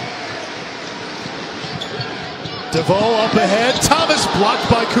 DeVoe up ahead. Thomas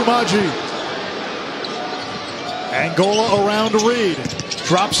blocked by Kamaji. Angola around Reed.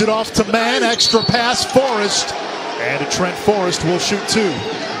 Drops it off to Mann. Extra pass, Forrest. And Trent Forrest will shoot 2.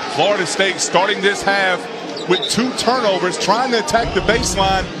 Florida State starting this half with 2 turnovers, trying to attack the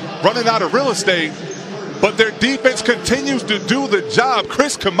baseline, running out of real estate. But their defense continues to do the job.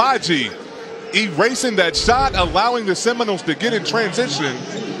 Chris Kamaji erasing that shot, allowing the Seminoles to get in transition.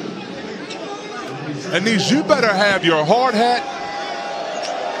 And these, you better have your hard hat,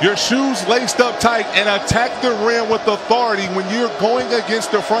 your shoes laced up tight, and attack the rim with authority when you're going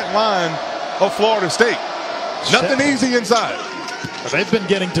against the front line of Florida State. Nothing easy inside. They've been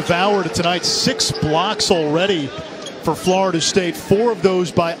getting devoured tonight. 6 blocks already for Florida State. 4 of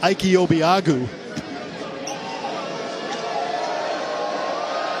those by Ike Obiagu.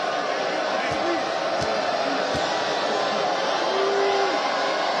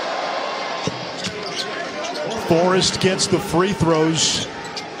 Forrest gets the free throws.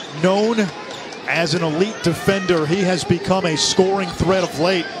 Known as an elite defender, he has become a scoring threat of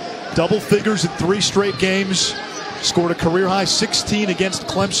late. Double figures in 3 straight games. Scored a career-high 16 against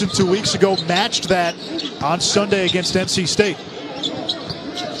Clemson 2 weeks ago. Matched that on Sunday against NC State.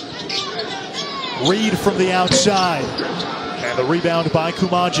 Reed from the outside. And the rebound by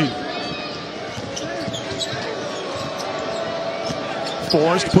Kumaji.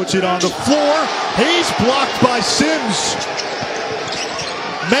 Forrest puts it on the floor. He's blocked by Sims.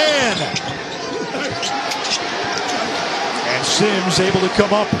 Man. And Sims able to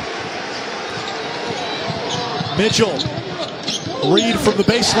come up. Mitchell. Reed from the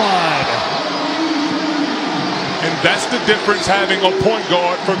baseline. And that's the difference having a point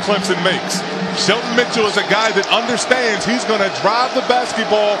guard for Clemson makes. Shelton Mitchell is a guy that understands he's going to drive the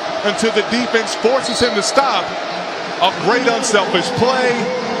basketball until the defense forces him to stop. A great unselfish play.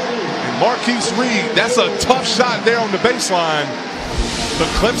 And Marquise Reed, that's a tough shot there on the baseline. The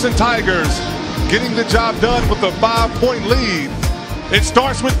Clemson Tigers getting the job done with a 5-point lead. It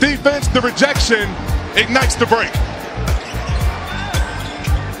starts with defense. The rejection ignites the break.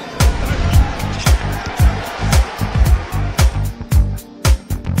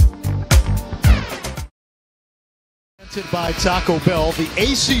 By Taco Bell. The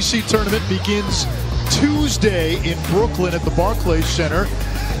ACC tournament begins Tuesday in Brooklyn at the Barclays Center.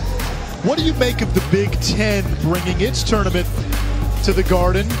 What do you make of the Big Ten bringing its tournament to the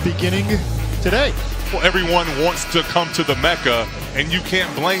Garden beginning today? Well, everyone wants to come to the Mecca, and you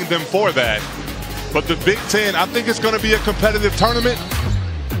can't blame them for that. But the Big Ten, I think it's going to be a competitive tournament,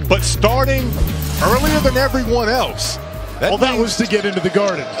 but starting earlier than everyone else. That was to get into the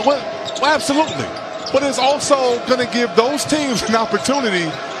Garden. Well, absolutely. But it's also going to give those teams an opportunity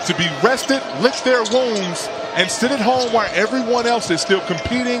to be rested, lick their wounds, and sit at home while everyone else is still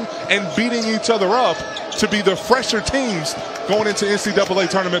competing and beating each other up to be the fresher teams going into NCAA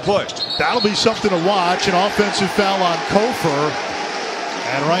tournament play. That'll be something to watch. An offensive foul on Kofor.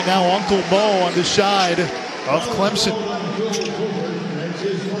 And right now, Uncle Mo on the side of Clemson.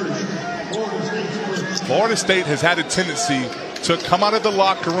 Florida State has had a tendency to come out of the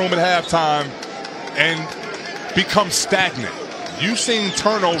locker room at halftime and become stagnant. You've seen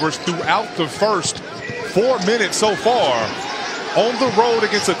turnovers throughout the first 4 minutes so far. On the road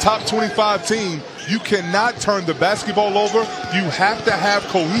against a top 25 team, you cannot turn the basketball over. You have to have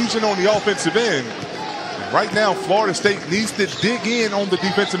cohesion on the offensive end. And right now, Florida State needs to dig in on the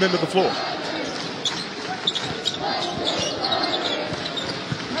defensive end of the floor.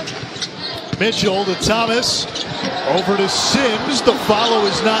 Mitchell to Thomas. Over to Sims. The follow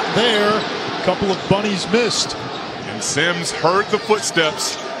is not there. Couple of bunnies missed. And Sims heard the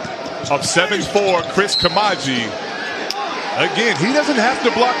footsteps of 7'4" Chris Kamaji. Again, he doesn't have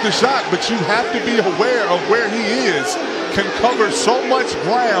to block the shot, but you have to be aware of where he is. Can cover so much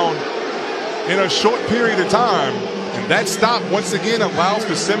ground in a short period of time. And that stop, once again, allows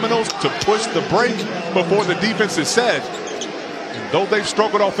the Seminoles to push the break before the defense is set. And though they've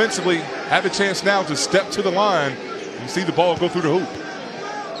struggled offensively, have a chance now to step to the line and see the ball go through the hoop.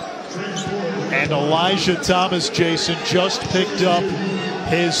 And Elijah Thomas, Jason, just picked up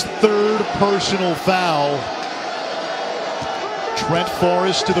his 3rd personal foul. Trent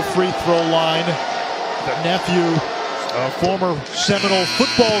Forrest to the free throw line. The nephew, former Seminole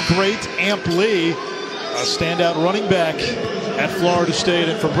football great Amp Lee, a standout running back at Florida State.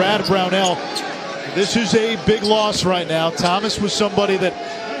 And for Brad Brownell, this is a big loss right now. Thomas was somebody that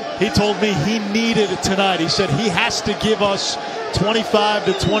he told me he needed tonight. He said he has to give us 25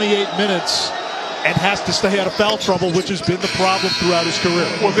 to 28 minutes and has to stay out of foul trouble, which has been the problem throughout his career.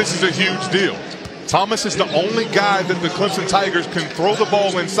 Well, this is a huge deal. Thomas is the only guy that the Clemson Tigers can throw the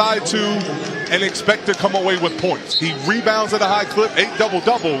ball inside to and expect to come away with points. He rebounds at a high clip, 8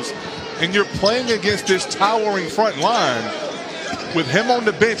 double-doubles, and you're playing against this towering front line. With him on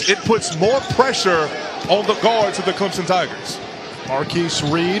the bench, it puts more pressure on the guards of the Clemson Tigers. Marquise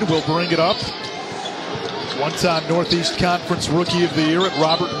Reed will bring it up. One-time Northeast Conference Rookie of the Year at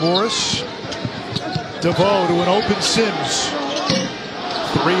Robert Morris. DeVoe to an open Sims.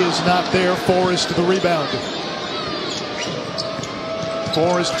 3 is not there. Forrest to the rebound.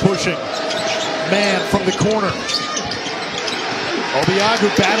 Forrest pushing. Man from the corner. Obiagu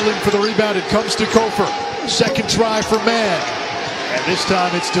battling for the rebound. It comes to Kofor. Second try for Man. And this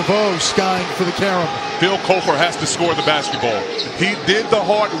time it's DeVoe skying for the carom. Phil Kofor has to score the basketball. He did the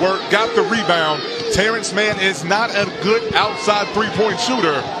hard work, got the rebound. Terrence Mann is not a good outside three-point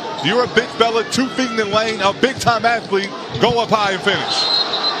shooter. You're a big fella, 2 feet in the lane, a big-time athlete. Go up high and finish.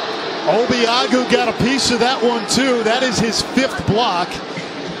 Obiagu got a piece of that one, too. That is his 5th block.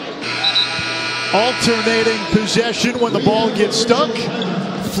 Alternating possession when the ball gets stuck.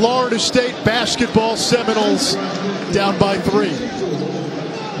 Florida State basketball Seminoles down by 3.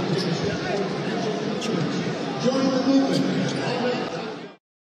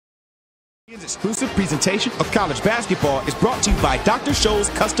 Exclusive presentation of college basketball is brought to you by Dr. Scholl's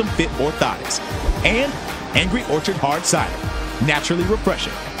Custom Fit Orthotics and Angry Orchard Hard Cider, naturally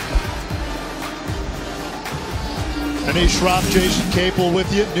refreshing. Anish Shroff, Jason Capel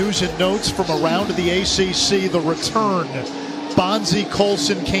with you. News and notes from around the ACC. The return. Bonzie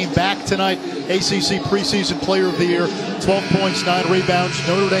Colson came back tonight. ACC preseason player of the year. 12 points, 9 rebounds.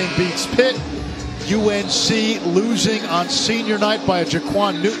 Notre Dame beats Pitt. UNC losing on senior night by a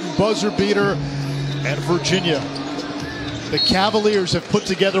Jaquan Newton buzzer beater. And Virginia. The Cavaliers have put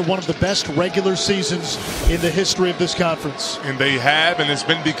together one of the best regular seasons in the history of this conference. And they have, and it's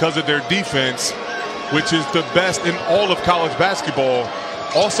been because of their defense, which is the best in all of college basketball.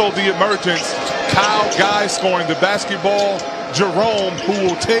 Also the emergence, Kyle Guy scoring the basketball, Jerome, who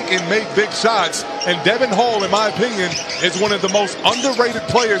will take and make big shots, and Devin Hall, in my opinion, is one of the most underrated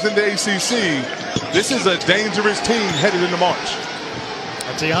players in the ACC. This is a dangerous team headed into March.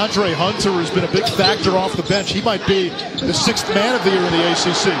 DeAndre Hunter has been a big factor off the bench. He might be the 6th man of the year in the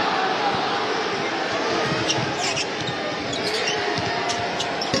ACC.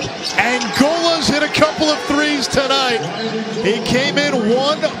 Angola's hit a couple of threes tonight. He came in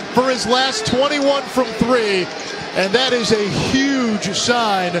 1 for his last 21 from 3, and that is a huge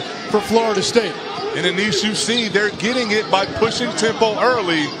sign for Florida State. And Anish, you see they're getting it by pushing tempo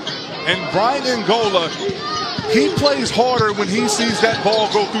early, and Brian Angola, he plays harder when he sees that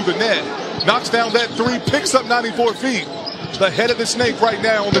ball go through the net. Knocks down that 3, picks up 94 feet. The head of the snake right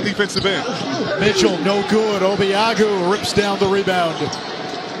now on the defensive end. Mitchell, no good. Obiagu rips down the rebound.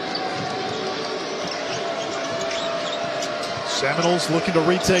 Seminoles looking to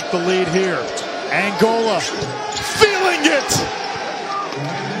retake the lead here. Angola feeling it.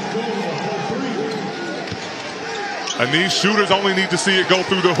 Anish, shooters only need to see it go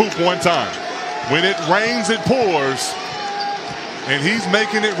through the hoop one time. When it rains, it pours. And he's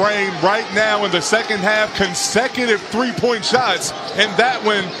making it rain right now in the second half. Consecutive 3-point shots. And that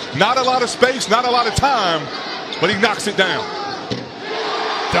one, not a lot of space, not a lot of time, but he knocks it down.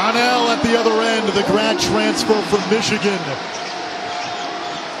 Donnell at the other end, the grad transfer from Michigan.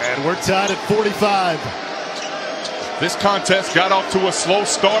 And we're tied at 45. This contest got off to a slow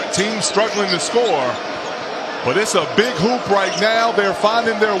start. Team struggling to score. But it's a big hoop right now. They're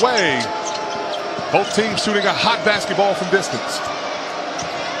finding their way. Both teams shooting a hot basketball from distance.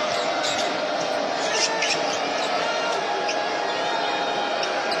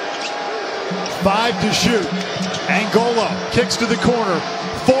 Five to shoot. Angola kicks to the corner.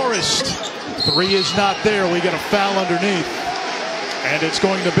 Forrest. 3 is not there. We get a foul underneath. And it's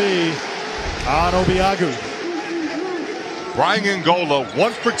going to be on Obiagu. Brian Angola,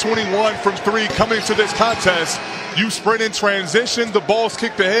 1 for 21 from 3 coming to this contest. You sprint in transition, the ball's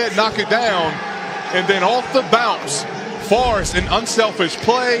kicked ahead, knock it down. And then off the bounce, Forrest, an unselfish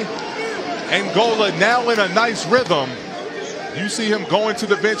play. Angola now in a nice rhythm. You see him going to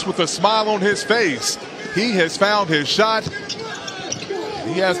the bench with a smile on his face. He has found his shot.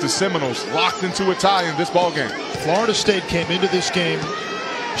 He has the Seminoles locked into a tie in this ballgame. Florida State came into this game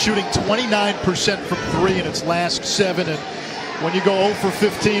shooting 29% from 3 in its last 7. And when you go 0 for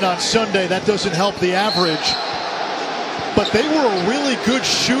 15 on Sunday, that doesn't help the average. But they were a really good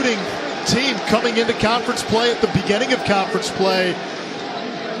shooting team coming into conference play at the beginning of conference play.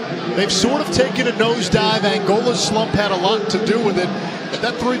 They've sort of taken a nosedive. Angola's slump had a lot to do with it. If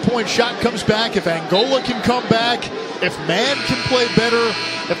that 3-point shot comes back, if Angola can come back, if Man can play better,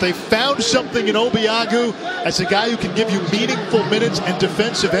 if they found something in Obiagu as a guy who can give you meaningful minutes and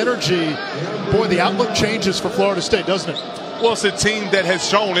defensive energy, boy, the outlook changes for Florida State, doesn't it? Well, it's a team that has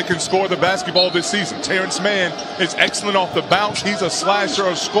shown it can score the basketball this season. Terrence Mann is excellent off the bounce. He's a slasher,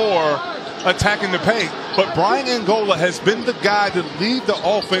 a scorer, attacking the paint. But Brian Angola has been the guy to lead the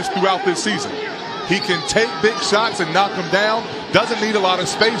offense throughout this season. He can take big shots and knock them down. Doesn't need a lot of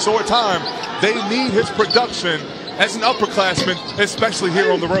space or time. They need his production as an upperclassman, especially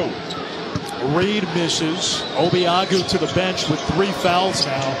here on the road. Reed misses. Obiagu to the bench with 3 fouls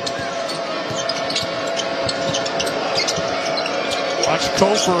now. Watch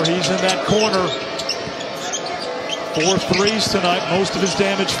Kofor, he's in that corner. 4 threes tonight, most of his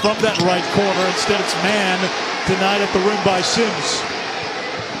damage from that right corner. Instead, it's Man denied at the rim by Sims.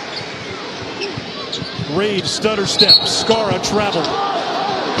 Reed, stutter step, Skara traveled.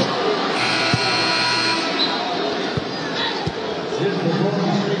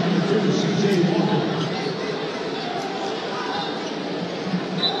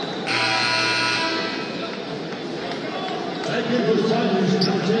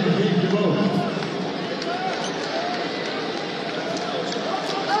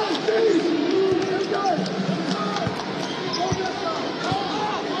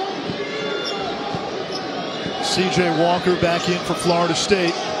 C.J. Walker back in for Florida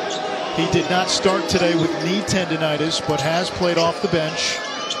State. He did not start today with knee tendonitis, but has played off the bench.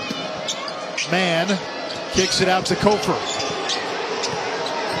 Mann kicks it out to Kofor.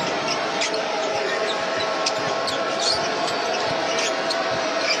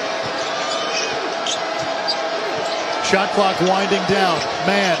 Shot clock winding down.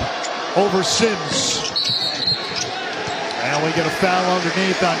 Mann over Sims. And we get a foul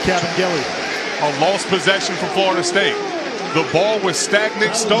underneath on Cabangeli. A lost possession for Florida State. The ball was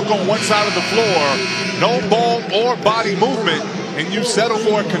stagnant, stuck on one side of the floor. No ball or body movement. And you settle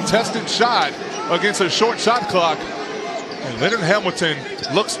for a contested shot against a short shot clock. And Leonard Hamilton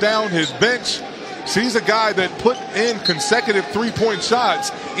looks down his bench, sees a guy that put in consecutive three-point shots,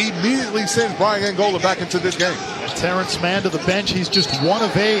 immediately sends Brian Angola back into this game. And Terrence Mann to the bench. He's just 1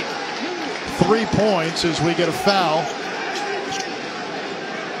 of 8 3 points as we get a foul.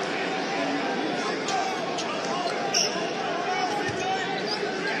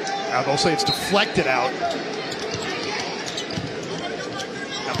 They'll say it's deflected out.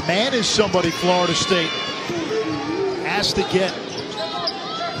 Now, Mann is somebody Florida State has to get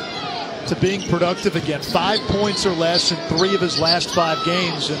to being productive again. 5 points or less in 3 of his last 5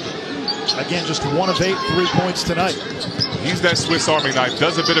 games. And again, just 1 of 8 3 points tonight. He's that Swiss Army knife,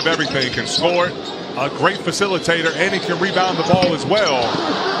 does a bit of everything, can score, a great facilitator, and he can rebound the ball as well.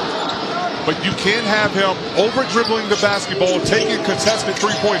 But you can't have him over-dribbling the basketball, taking contested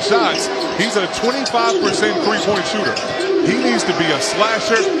three-point shots. He's a 25% three-point shooter. He needs to be a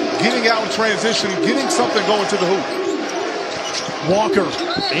slasher, getting out in transition, getting something going to the hoop. Walker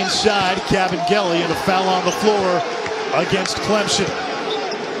inside, Cabangeli, and a foul on the floor against Clemson.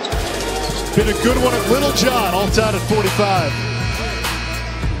 Been a good one at Littlejohn, all tied at 45.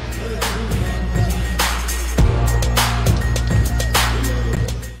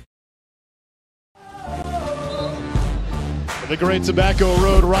 The Great Tobacco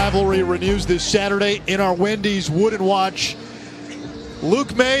Road rivalry renews this Saturday in our Wendy's Wooden Watch.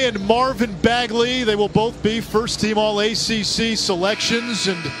 Luke May and Marvin Bagley, they will both be first-team All-ACC selections.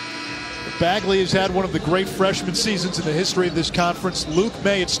 And Bagley has had one of the great freshman seasons in the history of this conference. Luke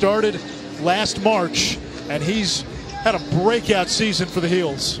May, it started last March, and he's had a breakout season for the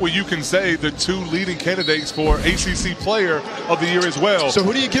Heels. Well, you can say the 2 leading candidates for ACC Player of the Year as well. So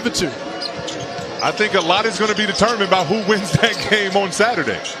who do you give it to? I think a lot is going to be determined by who wins that game on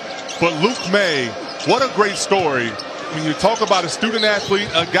Saturday. But Luke May, what a great story. When you talk about a student athlete,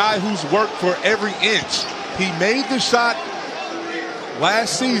 a guy who's worked for every inch. He made the shot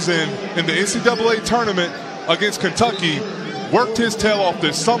last season in the NCAA tournament against Kentucky, worked his tail off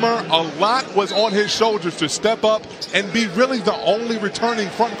this summer. A lot was on his shoulders to step up and be really the only returning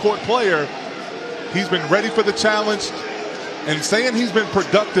front court player. He's been ready for the challenge. And saying he's been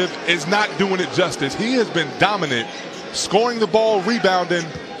productive is not doing it justice. He has been dominant, scoring the ball, rebounding,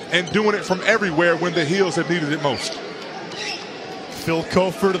 and doing it from everywhere when the Heels have needed it most. Phil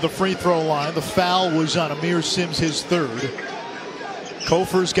Kofor to the free throw line. The foul was on Amir Sims, his 3rd.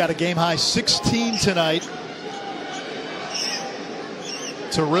 Kofor's got a game-high 16 tonight.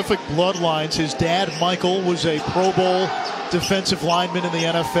 Terrific bloodlines. His dad, Michael, was a Pro Bowl defensive lineman in the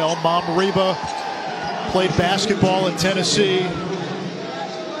NFL. Mom, Reba, played basketball in Tennessee.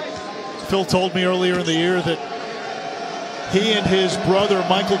 Phil told me earlier in the year that he and his brother,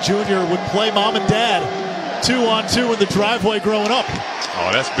 Michael Jr., would play mom and dad 2-on-2 in the driveway growing up. Oh,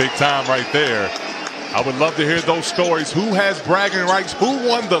 that's big time right there. I would love to hear those stories. Who has bragging rights? Who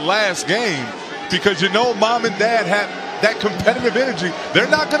won the last game? Because you know mom and dad have that competitive energy. They're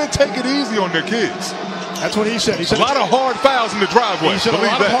not going to take it easy on their kids. That's what he said. He said a lot of hard fouls in the driveway. He said a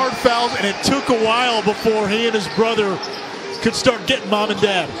lot of hard fouls, and it took a while before he and his brother could start getting mom and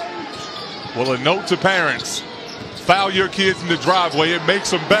dad. Well, a note to parents: foul your kids in the driveway. It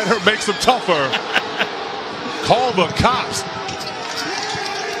makes them better, makes them tougher. Call the cops.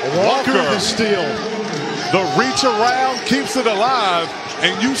 Walker the steal. The reach around keeps it alive,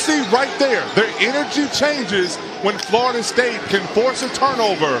 and you see right there, their energy changes when Florida State can force a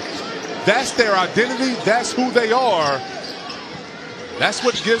turnover. That's their identity. That's who they are. That's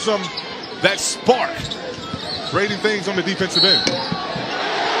what gives them that spark, creating things on the defensive end.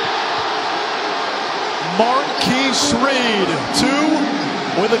 Marquise Reed,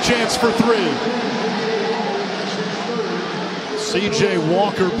 2 with a chance for 3. C.J.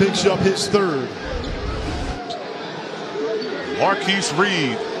 Walker picks up his 3rd. Marquise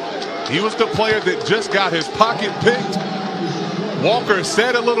Reed, he was the player that just got his pocket picked. Walker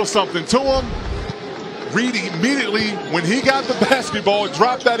said a little something to him. Reed immediately, when he got the basketball,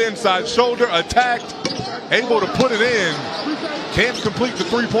 dropped that inside shoulder, attacked, able to put it in. Can't complete the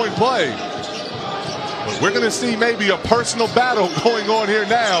three-point play. But we're going to see maybe a personal battle going on here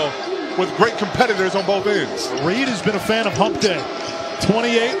now with great competitors on both ends. Reed has been a fan of hump day.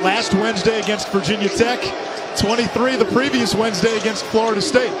 28 last Wednesday against Virginia Tech. 23 the previous Wednesday against Florida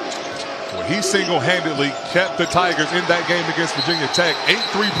State. Well, he single-handedly kept the Tigers in that game against Virginia Tech. 8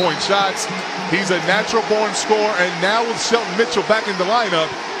 3-point shots. He's a natural-born scorer, and now with Shelton Mitchell back in the lineup,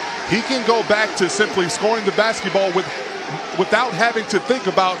 he can go back to simply scoring the basketball without having to think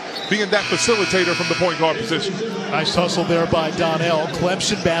about being that facilitator from the point guard position. Nice hustle there by Donnell.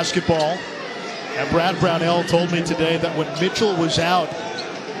 Clemson basketball. And Brad Brownell told me today that when Mitchell was out,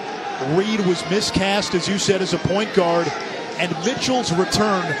 Reed was miscast, as you said, as a point guard, and Mitchell's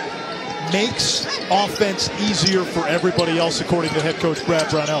return makes offense easier for everybody else, according to head coach Brad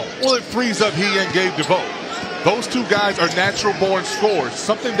Brownell. Well, it frees up he and Gabe DeVoe. Those two guys are natural-born scorers,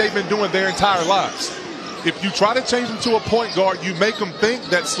 something they've been doing their entire lives. If you try to change them to a point guard, you make them think,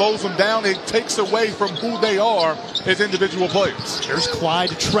 that slows them down. It takes away from who they are as individual players. There's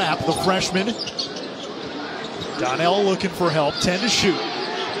Clyde Trapp, the freshman. Donnell looking for help, 10 to shoot.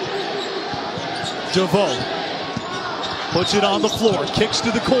 DeVoe puts it on the floor, kicks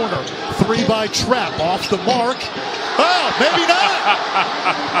to the corner. 3 by Trapp, off the mark. Oh, maybe not.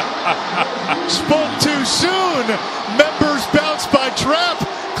 Spoke too soon. Members bounce by Trapp.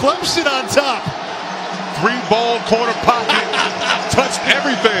 Clemson on top. 3-ball corner pocket, touched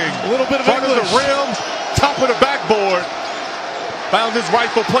everything. A little bit of front English. of the rim, top of the backboard. Found his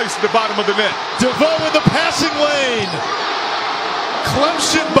rightful place at the bottom of the net. DeVoe in the passing lane.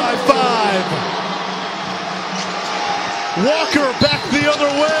 Clemson by 5. Walker back the other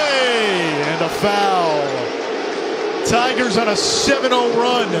way, and a foul. Tigers on a 7-0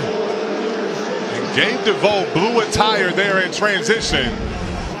 run. And Gabe DeVoe blew a tire there in transition.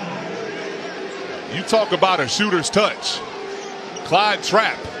 You talk about a shooter's touch. Clyde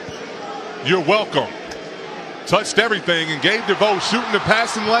Trapp, you're welcome. Touched everything, and Gabe DeVoe shooting the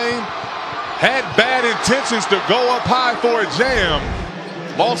passing lane. Had bad intentions to go up high for a jam.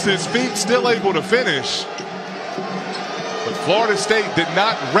 Lost his feet, still able to finish. But Florida State did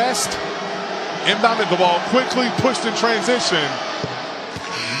not rest. Inbounded the ball quickly, pushed in transition.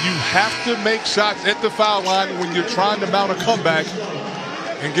 You have to make shots at the foul line when you're trying to mount a comeback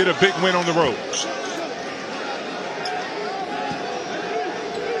and get a big win on the road.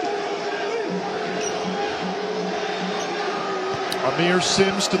 Amir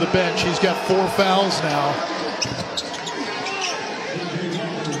Sims to the bench. He's got 4 fouls now.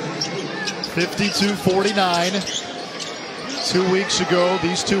 52-49. 2 weeks ago,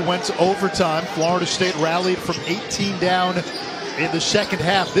 these two went to overtime. Florida State rallied from 18 down in the second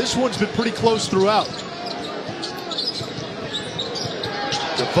half. This one's been pretty close throughout.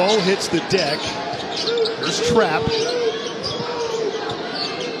 DeVoe hits the deck. Here's Trapp.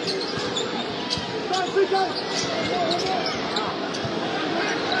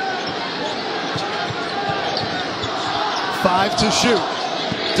 Five to shoot.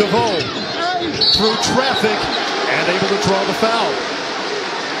 DeVoe through traffic and able to draw the foul.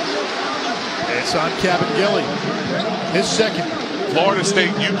 It's on Cabangeli. His second. Florida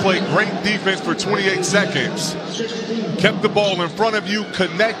State, you played great defense for 28 seconds. Kept the ball in front of you,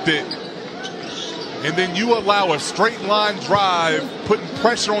 connected. And then you allow a straight line drive, putting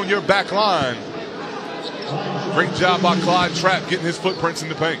pressure on your back line. Great job by Clyde Trapp getting his footprints in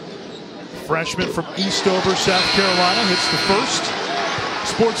the paint. Freshman from Eastover, South Carolina, hits the first.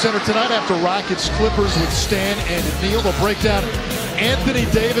 Sports Center tonight after Rockets Clippers with Stan and Neal. They'll break down Anthony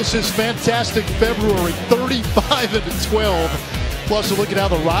Davis's fantastic February, 35-12. Plus a look at how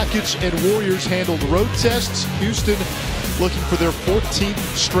the Rockets and Warriors handled road tests. Houston looking for their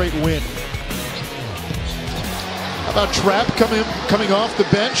 14th straight win. How about Trapp coming off the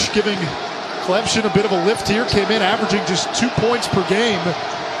bench, giving Clemson a bit of a lift here. Came in averaging just 2 points per game.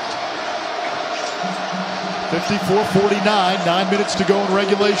 54-49, 9 minutes to go in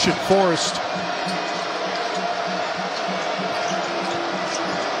regulation. Forrest.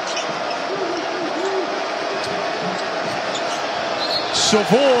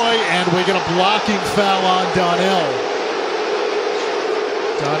 Savoy, and we get a blocking foul on Donnell.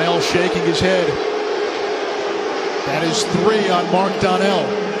 Donnell shaking his head. That is 3 on Mark Donnell.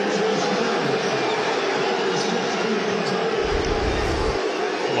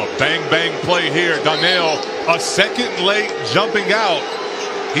 Bang play here. Donnell, a second late jumping out.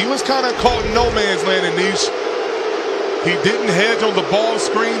 He was kind of caught in no man's land in Niche. He didn't hedge on the ball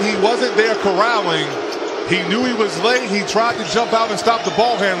screen. He wasn't there corralling. He knew he was late. He tried to jump out and stop the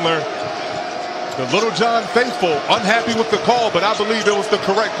ball handler. The Littlejohn faithful unhappy with the call, but I believe it was the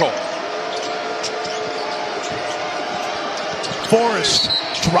correct call. Forrest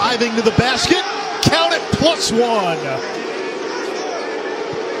driving to the basket. Count it, +1.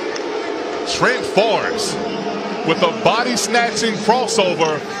 Trent Forrest with a body-snatching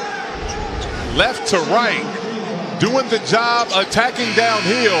crossover, left to right, doing the job, attacking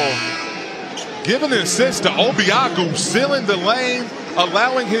downhill, giving an assist to Obiagu, sealing the lane,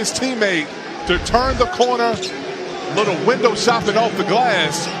 allowing his teammate to turn the corner, little window shopping off the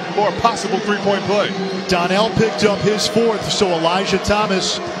glass for a possible three-point play. Donnell picked up his 4th, so Elijah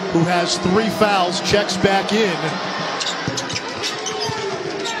Thomas, who has 3 fouls, checks back in.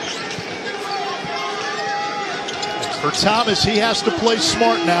 For Thomas, he has to play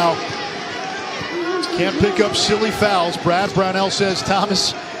smart now. Can't pick up silly fouls. Brad Brownell says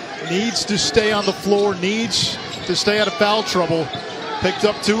Thomas needs to stay on the floor, needs to stay out of foul trouble. Picked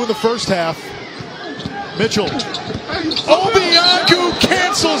up 2 in the first half. Mitchell. Obiagu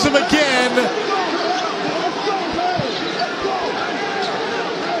cancels him again.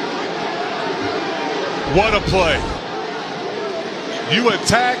 What a play. You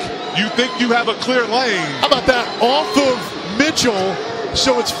attack, you think you have a clear lane. How about that? Off of Mitchell,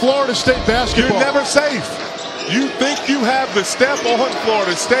 so it's Florida State basketball. You're never safe. You think you have the step on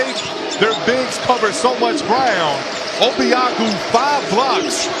Florida State. Their bigs cover so much ground. Obiagu, 5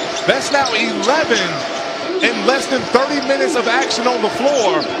 blocks. That's now 11 in less than 30 minutes of action on the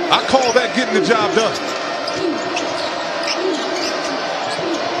floor. I call that getting the job done.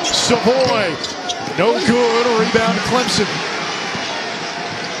 Savoy, no good. Rebound to Clemson.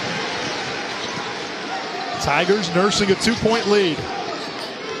 Tigers nursing a 2-point lead.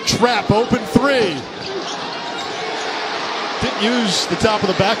 Trap, open 3. Didn't use the top of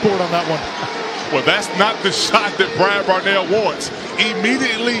the backboard on that one. Well, that's not the shot that Brad Brownell wants.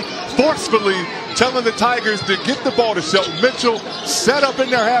 Immediately, forcefully telling the Tigers to get the ball to Shelton Mitchell, set up in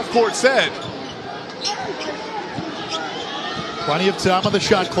their half-court set. Plenty of time on the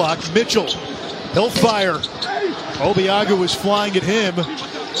shot clock. Mitchell, he'll fire. Obiagu is flying at him.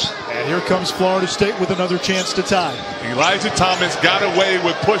 And here comes Florida State with another chance to tie. Elijah Thomas got away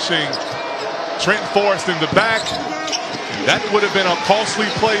with pushing Trent Forrest in the back. That would have been a costly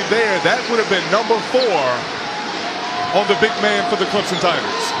play there. That would have been number 4 on the big man for the Clemson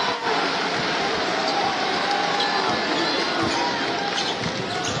Tigers.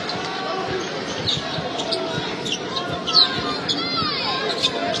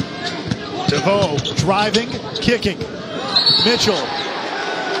 DeVoe driving, kicking. Mitchell.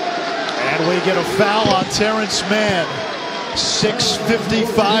 And we get a foul on Terrence Mann.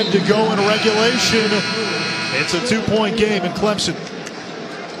 6:55 to go in regulation. It's a 2-point game in Clemson.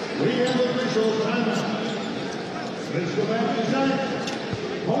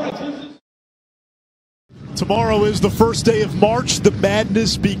 Tomorrow is the first day of March. The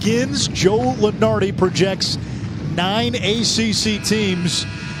madness begins. Joe Lunardi projects 9 ACC teams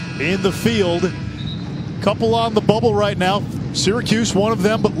in the field. Couple on the bubble right now. Syracuse, one of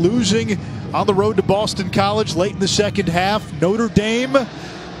them, but losing on the road to Boston College late in the second half. Notre Dame,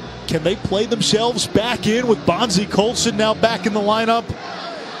 can they play themselves back in with Bonzie Colson now back in the lineup?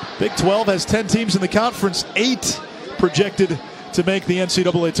 Big 12 has 10 teams in the conference, 8 projected to make the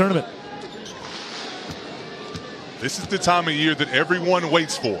NCAA tournament. This is the time of year that everyone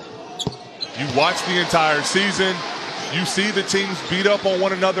waits for. You watch the entire season, you see the teams beat up on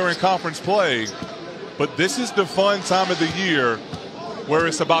one another in conference play, but this is the fun time of the year where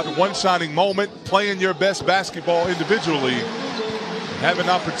it's about one shining moment, playing your best basketball individually, have an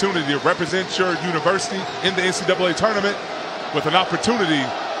opportunity to represent your university in the NCAA tournament with an opportunity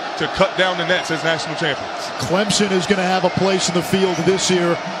to cut down the nets as national champions. Clemson is going to have a place in the field this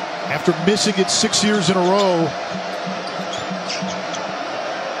year after missing it 6 years in a row.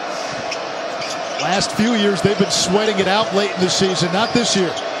 Last few years, they've been sweating it out late in the season. Not this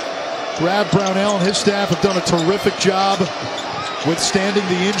year. Brad Brownell and his staff have done a terrific job withstanding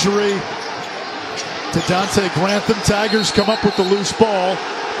the injury to Dante Grantham. Tigers come up with the loose ball.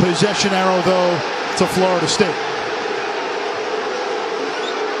 Possession arrow, though, to Florida State.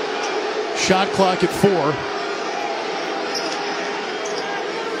 Shot clock at 4.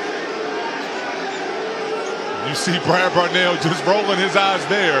 You see Brad Brownell just rolling his eyes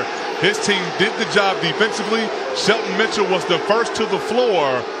there. His team did the job defensively. Shelton Mitchell was the first to the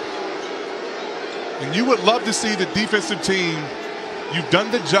floor. And you would love to see the defensive team, you've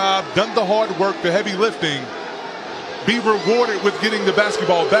done the job, done the hard work, the heavy lifting, be rewarded with getting the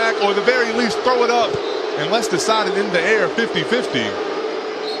basketball back, or at the very least throw it up and let's decide it in the air 50-50.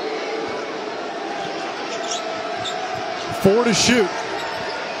 4 to shoot.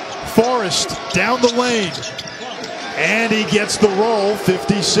 Forrest down the lane. And he gets the roll,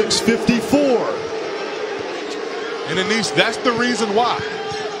 56-54. And Denise, that's the reason why.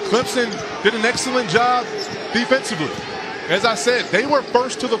 Clemson did an excellent job defensively. As I said, they were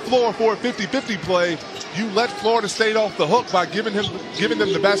first to the floor for a 50-50 play. You let Florida State off the hook by giving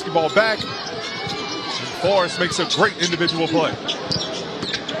them the basketball back. And Forrest makes a great individual play.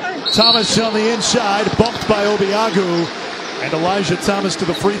 Thomas on the inside, bumped by Obiagu. And Elijah Thomas to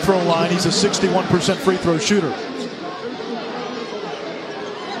the free throw line. He's a 61% free throw shooter.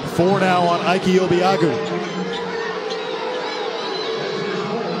 4 now on Ike Obiagu.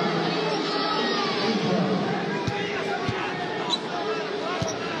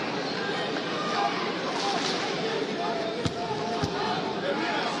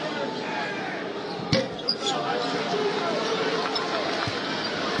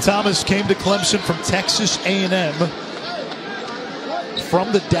 Thomas came to Clemson from Texas A&M.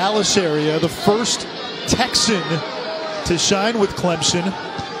 From the Dallas area, the first Texan to shine with Clemson.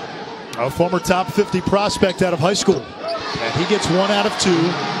 A former top 50 prospect out of high school. And he gets 1 out of 2.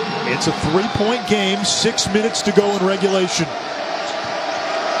 It's a 3-point game, 6 minutes to go in regulation.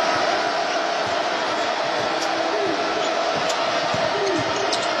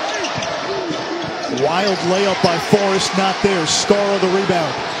 Wild layup by Forrest, not there. Scarra the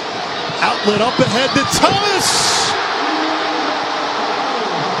rebound. Outlet up ahead to Thomas!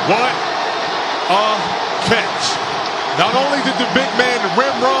 What a catch. Not only did the big man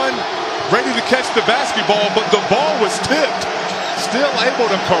rim run, ready to catch the basketball, but the ball was tipped. Still able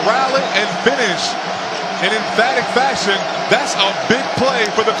to corral it and finish in emphatic fashion. That's a big play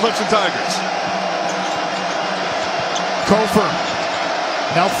for the Clemson Tigers. Kofor.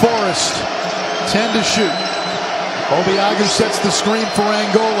 Now Forrest. 10 to shoot. Obiagu sets the screen for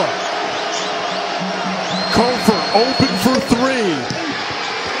Angola. Kofor open for 3.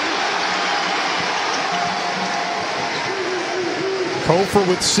 Kofor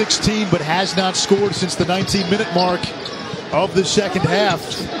with 16, but has not scored since the 19-minute mark of the second half.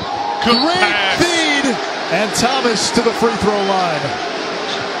 Great feed, and Thomas to the free throw line.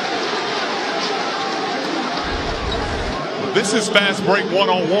 This is fast break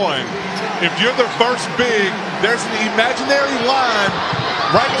 101. If you're the first big, there's an imaginary line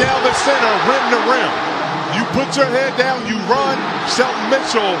right down the center, rim to rim. You put your head down, you run. Shelton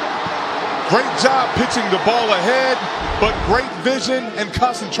Mitchell, great job pitching the ball ahead, but great vision and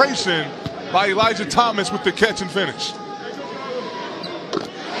concentration by Elijah Thomas with the catch and finish.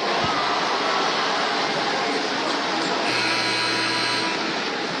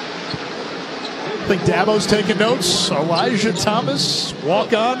 I think Dabo's taking notes. Elijah Thomas,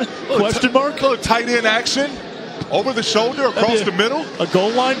 walk on, question mark. A little tight end action, over the shoulder, across the middle. A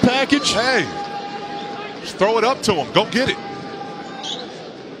goal line package. Hey, just throw it up to him. Go get it.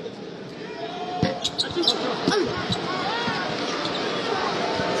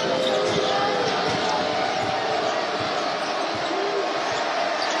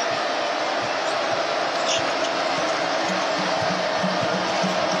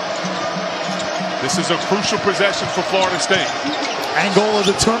 This is a crucial possession for Florida State. Angola,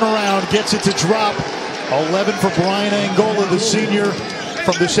 the turnaround, gets it to drop. 11 for Brian Angola, the senior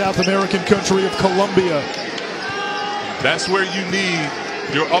from the South American country of Colombia. That's where you need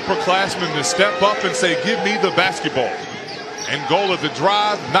your upperclassmen to step up and say, give me the basketball. Angola, the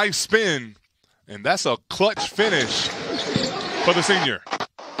drive, nice spin. And that's a clutch finish for the senior.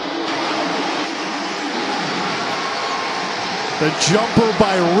 The jumper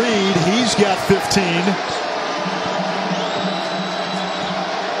by Reed, he's got 15.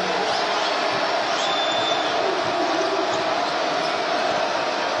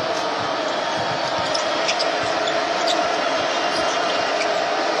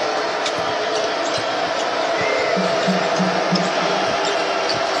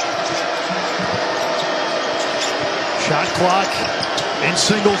 Shot clock in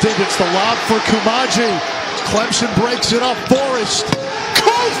single digits. The lob for Kumaji. Clemson breaks it up. Forrest.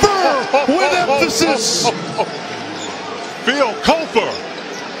 Kofor with emphasis. Phil Kofor.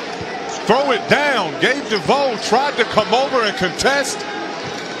 Throw it down. Gabe DeVoe tried to come over and contest.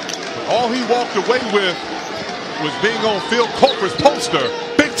 But all he walked away with was being on Phil Kofor's poster.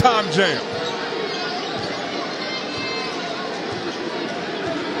 Big time jam.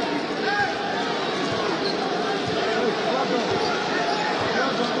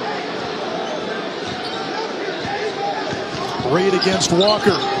 Reed against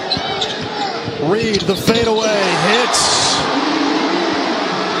Walker. Reed, the fadeaway, hits.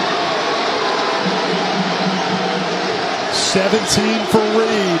 $17 for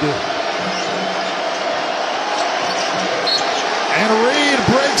Reed. And Reed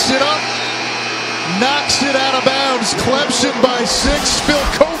breaks Puts it up. Knocks it out of bounds. Clemson by 6. Phil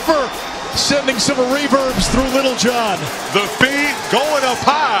Kofer sending some reverbs through Littlejohn. The feet going up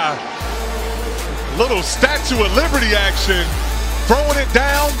high. Little Statue of Liberty action. Throwing it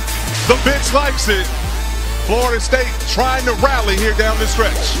down. The bench likes it. Florida State trying to rally here down the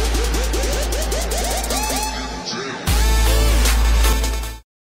stretch.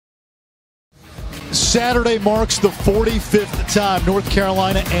 Saturday marks the 45th time North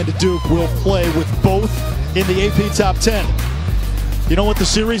Carolina and Duke will play with both in the AP Top 10. You know what the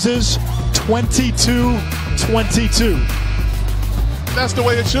series is? 22-22. That's the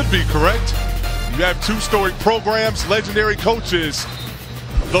way it should be, correct? You have two storied programs, legendary coaches.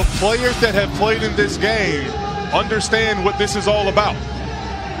 The players that have played in this game understand what this is all about.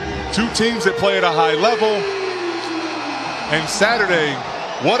 Two teams that play at a high level. And Saturday,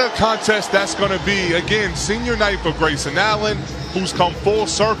 what a contest that's going to be. Again, senior night for Grayson Allen, who's come full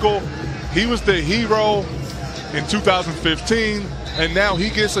circle. He was the hero in 2015, and now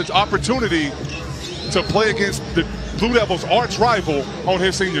he gets an opportunity to play against the Blue Devils' arch rival on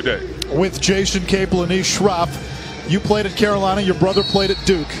his senior day. With Jason Capel and Ish Schropp, you played at Carolina, your brother played at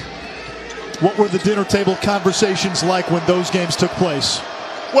Duke. What were the dinner table conversations like when those games took place?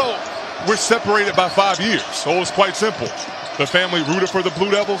 Well, we're separated by 5 years, so it was quite simple. The family rooted for the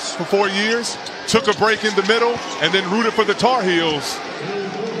Blue Devils for 4 years, took a break in the middle, and then rooted for the Tar Heels.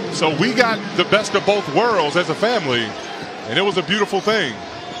 So we got the best of both worlds as a family, and it was a beautiful thing.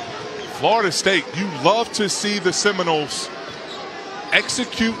 Florida State, you love to see the Seminoles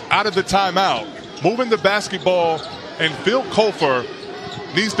execute out of the timeout, moving the basketball, and Phil Kofer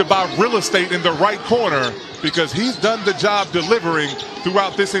needs to buy real estate in the right corner because he's done the job delivering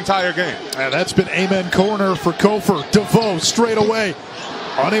throughout this entire game. And that's been amen corner for Kofer. DeVoe straight away.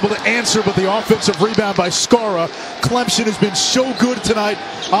 Unable to answer, but the offensive rebound by Skara. Clemson has been so good tonight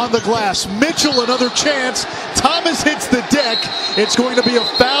on the glass. Mitchell, another chance. Thomas hits the deck. It's going to be a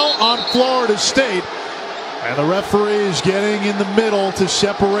foul on Florida State. And the referee is getting in the middle to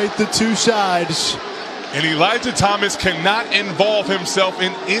separate the two sides. And Elijah Thomas cannot involve himself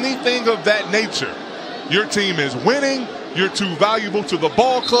in anything of that nature. Your team is winning. You're too valuable to the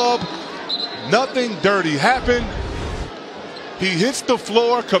ball club. Nothing dirty happened. He hits the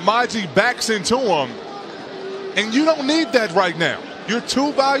floor. Kamaji backs into him. And you don't need that right now. You're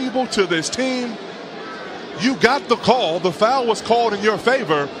too valuable to this team. You got the call. The foul was called in your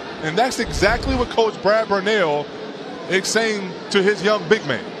favor. And that's exactly what Coach Brad Burnell is saying to his young big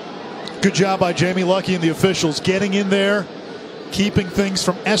man. Good job by Jamie Luckey and the officials getting in there, keeping things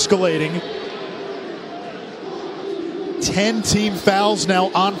from escalating. 10 team fouls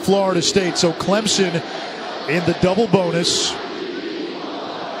now on Florida State. So Clemson in the double bonus.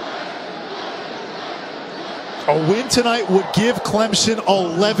 A win tonight would give Clemson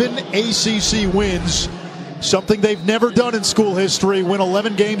 11 ACC wins, something they've never done in school history, win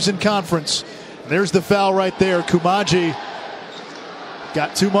 11 games in conference. There's the foul right there. Kumaji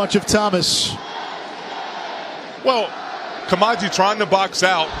got too much of Thomas. Well, Kamaji trying to box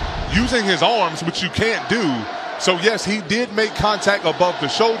out, using his arms, which you can't do. So, yes, he did make contact above the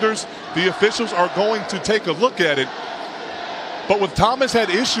shoulders. The officials are going to take a look at it. But what Thomas had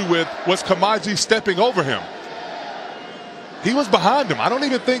issue with was Kamaji stepping over him. He was behind him. I don't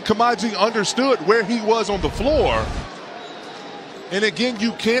even think Kamaji understood where he was on the floor. And, again,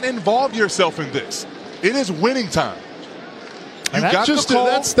 you can't involve yourself in this. It is winning time. And that's just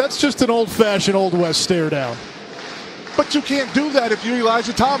an old-fashioned Old West stare down. But you can't do that if you're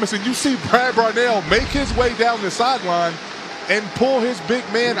Elijah Thomas. And you see Brad Burnell make his way down the sideline and pull his big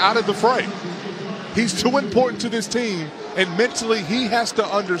man out of the fray. He's too important to this team, and mentally he has to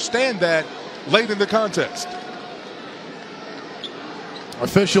understand that late in the contest.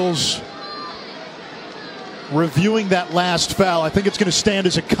 Officials reviewing that last foul. I think it's going to stand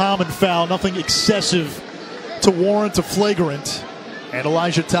as a common foul, nothing excessive to warrant a flagrant. And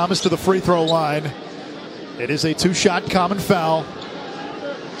Elijah Thomas to the free throw line. It is a two-shot common foul.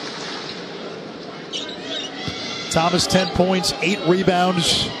 Thomas 10 points, 8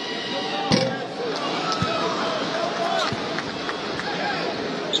 rebounds.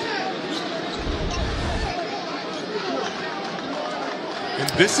 And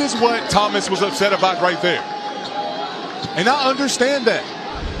this is what Thomas was upset about right there. And I understand that.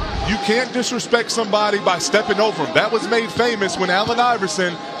 You can't disrespect somebody by stepping over him. That was made famous when Allen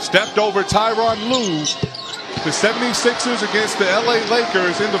Iverson stepped over Tyronn Lue, the 76ers against the LA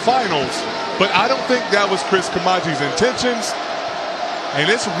Lakers in the finals. But I don't think that was Chris Kamaji's intentions. And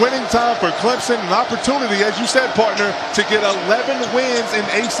it's winning time for Clemson, an opportunity, as you said, partner, to get 11 wins in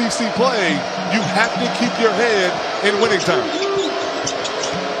ACC play. You have to keep your head in winning time.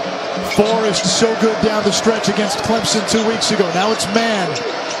 Forrest so good down the stretch against Clemson 2 weeks ago. Now it's man.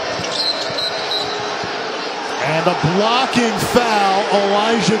 And a blocking foul.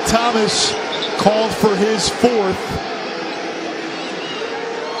 Elijah Thomas called for his 4th.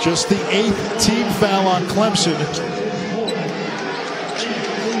 Just the 8th team foul on Clemson.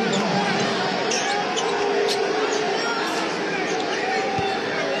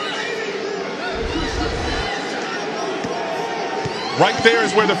 Right there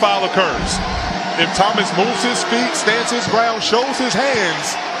is where the foul occurs. If Thomas moves his feet, stands his ground, shows his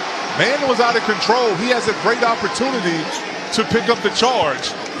hands, man was out of control. He has a great opportunity to pick up the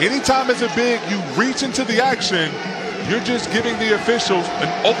charge. Anytime as a big, you reach into the action, you're just giving the officials an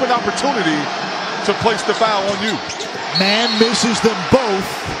open opportunity to place the foul on you. Man misses them both.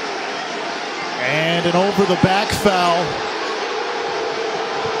 And an over-the-back foul.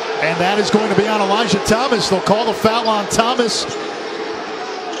 And that is going to be on Elijah Thomas. They'll call the foul on Thomas.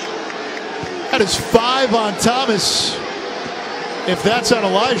 That is 5 on Thomas. If that's on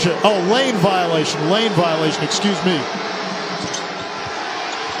Elijah. Oh, lane violation. Lane violation, excuse me.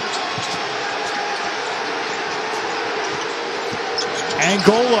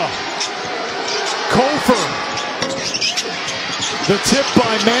 Angola. Kofer. The tip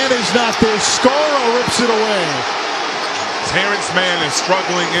by Mann is not there. Skara rips it away. Terrence Mann is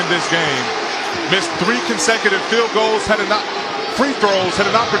struggling in this game. Missed 3 consecutive field goals, free throws, had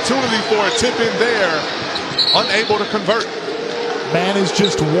an opportunity for a tip in there. Unable to convert. Mann is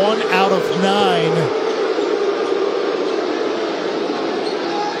just 1 out of 9.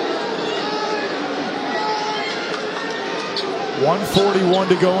 .141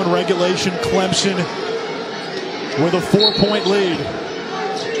 to go in regulation. Clemson with a 4-point lead.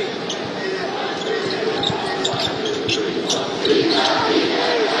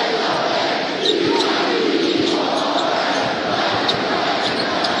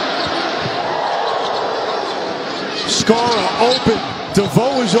 Skara open.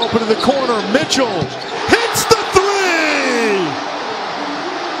 DeVoe is open in the corner. Mitchell hits the 3!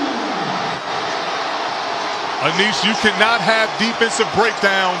 Anish, you cannot have defensive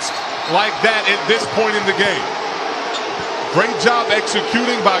breakdowns like that at this point in the game. Great job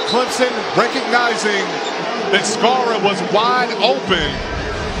executing by Clemson, recognizing that Skara was wide open.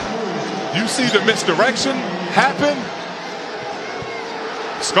 You see the misdirection happen.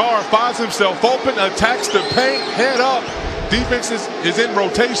 Skara finds himself open, attacks the paint, head up. Defense is in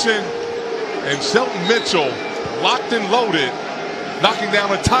rotation. And Shelton Mitchell, locked and loaded, knocking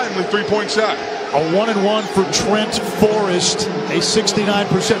down a timely 3-point shot. A 1-and-1 for Trent Forrest, a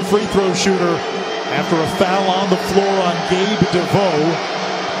 69% free throw shooter after a foul on the floor on Gabe DeVoe.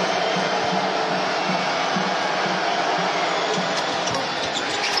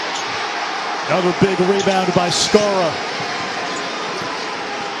 Another big rebound by Skara.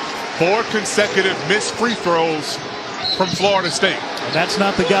 4 consecutive missed free throws from Florida State. And that's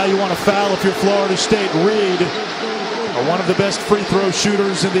not the guy you want to foul if you're Florida State. Reed, one of the best free throw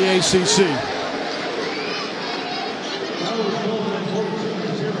shooters in the ACC.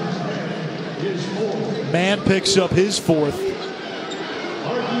 Mann picks up his 4th.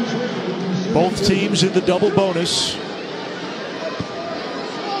 Both teams in the double bonus.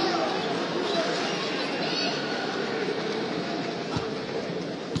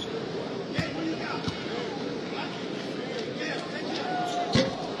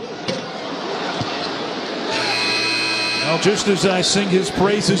 Now, just as I sing his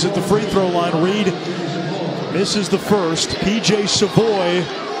praises at the free throw line, Reed misses the first. PJ Savoy,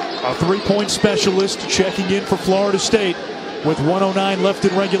 a 3-point specialist, checking in for Florida State with 1:09 left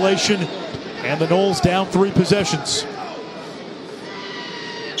in regulation, and the Noles down 3 possessions.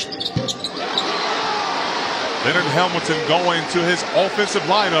 Leonard Hamilton going to his offensive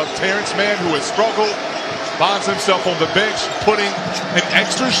lineup. Terrence Mann, who has struggled, finds himself on the bench, putting an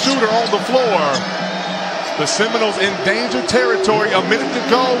extra shooter on the floor. The Seminoles in danger territory. A minute to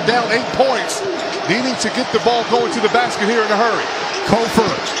go, down 8 points. Needing to get the ball going to the basket here in a hurry.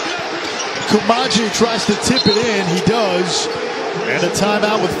 Kofer. Kumaji tries to tip it in. He does. And a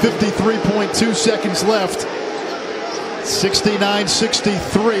timeout with 53.2 seconds left.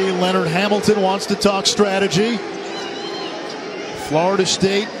 69-63. Leonard Hamilton wants to talk strategy. Florida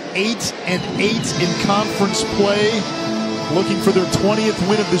State 8-8 in conference play. Looking for their 20th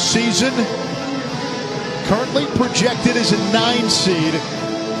win of the season. Currently projected as a 9 seed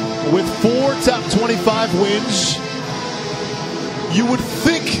with 4 top 25 wins. You would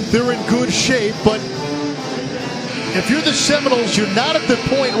think they're in good shape, but if you're the Seminoles, you're not at the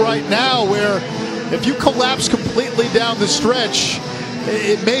point right now where if you collapse completely down the stretch,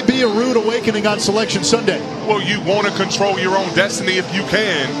 it may be a rude awakening on Selection Sunday. Well, you want to control your own destiny if you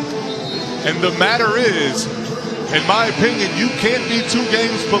can. And the matter is, in my opinion, you can't be 2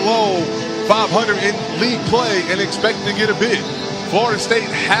 games below 500 in league play and expect to get a bid. Florida State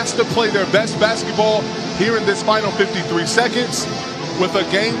has to play their best basketball here in this final 53 seconds. With a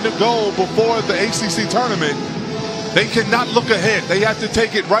game to go before the ACC tournament, they cannot look ahead. They have to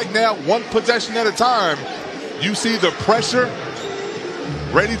take it right now, 1 possession at a time. You see the pressure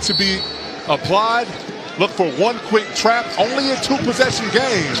ready to be applied. Look for 1 quick trap. Only a 2-possession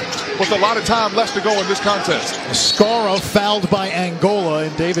game with a lot of time left to go in this contest. Scara fouled by Angola,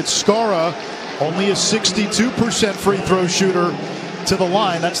 and David Scara, only a 62% free throw shooter to the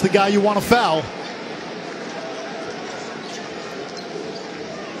line. That's the guy you want to foul.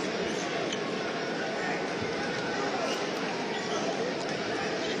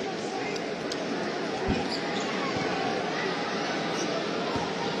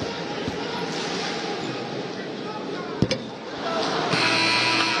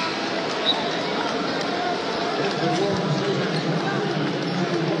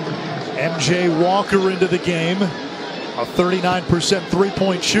 MJ Walker into the game, a 39%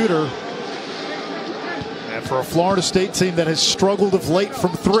 three-point shooter. And for a Florida State team that has struggled of late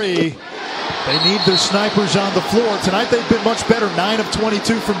from 3, they need their snipers on the floor. Tonight they've been much better, 9 of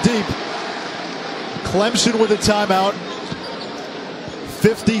 22 from deep. Clemson with a timeout.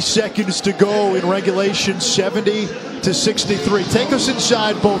 50 seconds to go in regulation, 70-63. Take us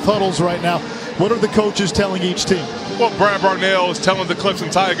inside both huddles right now. What are the coaches telling each team? Well, Brad Barnell is telling the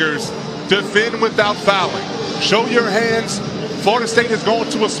Clemson Tigers, defend without fouling. Show your hands. Florida State is going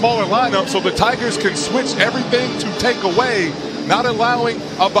to a smaller lineup so the Tigers can switch everything to take away, not allowing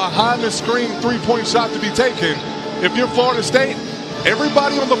a behind-the-screen 3-point shot to be taken. If you're Florida State,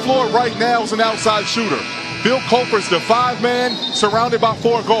 everybody on the floor right now is an outside shooter. Bill Colfer's the 5-man surrounded by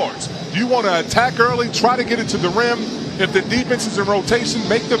 4 guards. You want to attack early, try to get it to the rim. If the defense is in rotation,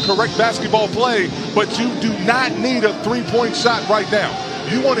 make the correct basketball play, but you do not need a 3-point shot right now.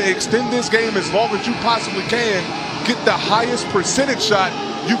 You want to extend this game as long as you possibly can, get the highest percentage shot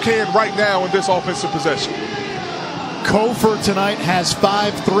you can right now in this offensive possession. Kofor tonight has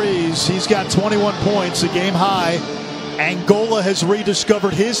 5 threes. He's got 21 points, a game high. Angola has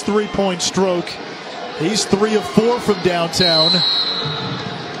rediscovered his 3-point stroke. He's 3 of 4 from downtown.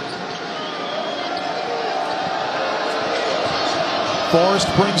 Forrest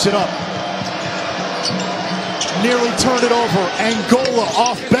brings it up. Nearly turned it over. Angola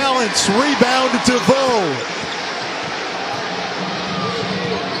off balance. Rebound DeVoe.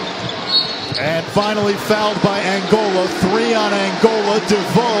 And finally fouled by Angola. 3 on Angola.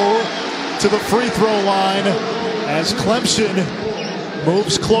 DeVoe to the free throw line as Clemson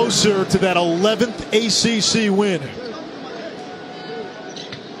moves closer to that 11th ACC win.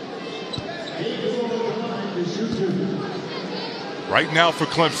 Right now for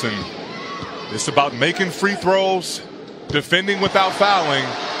Clemson, it's about making free throws, defending without fouling,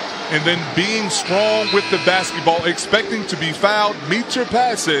 and then being strong with the basketball, expecting to be fouled, meet your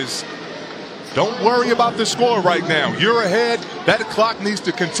passes. Don't worry about the score right now. You're ahead. That clock needs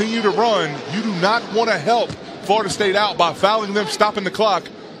to continue to run. You do not want to help Florida State out by fouling them, stopping the clock,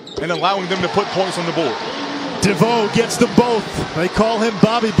 and allowing them to put points on the board. DeVoe gets them both. They call him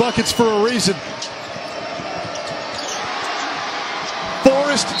Bobby Buckets for a reason.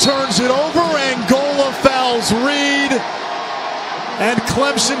 Forrest turns it over. Angola fouls Reed. And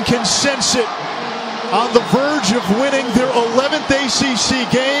Clemson can sense it on the verge of winning their 11th ACC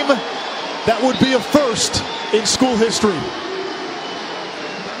game. That would be a first in school history.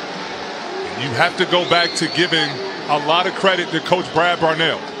 You have to go back to giving a lot of credit to Coach Brad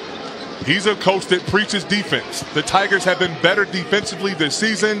Barnell. He's a coach that preaches defense. The Tigers have been better defensively this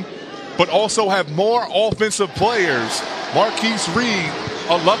season, but also have more offensive players. Marquise Reed,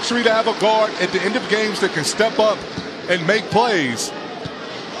 a luxury to have a guard at the end of games that can step up and make plays.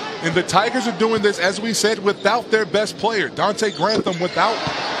 And the Tigers are doing this, as we said, without their best player. Dante Grantham went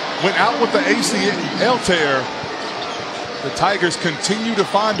out with the ACL tear. The Tigers continue to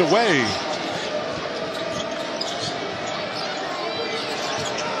find a way.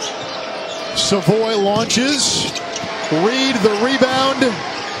 Savoy launches. Reed the rebound.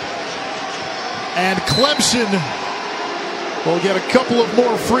 And Clemson will get a couple of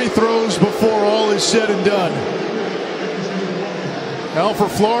more free throws before all is said and done. Now for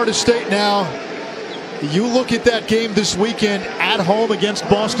Florida State now, you look at that game this weekend at home against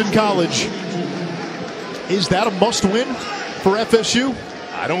Boston College. Is that a must-win for FSU?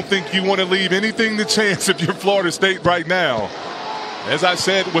 I don't think you want to leave anything to chance if you're Florida State right now. As I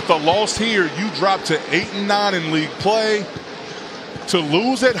said, with the loss here, you drop to 8-9 in league play. to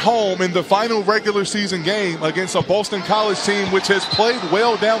lose at home in the final regular season game against a Boston College team which has played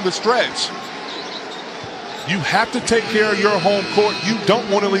well down the stretch. You have to take care of your home court. You don't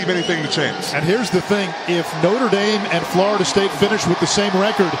want to leave anything to chance. And here's the thing. If Notre Dame and Florida State finish with the same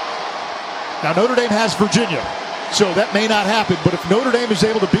record, now Notre Dame has Virginia, so that may not happen. But if Notre Dame is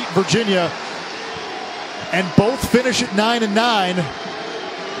able to beat Virginia and both finish at 9-9,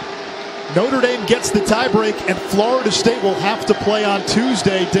 Notre Dame gets the tiebreak, and Florida State will have to play on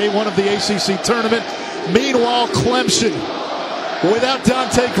Tuesday, day one of the ACC tournament. Meanwhile, Clemson, without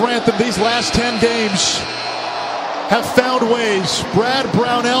Dante Grantham, these last 10 games have found ways. Brad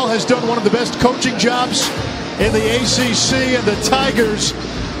Brownell has done one of the best coaching jobs in the ACC, and the Tigers,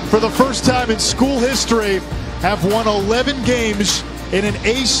 for the first time in school history, have won 11 games in an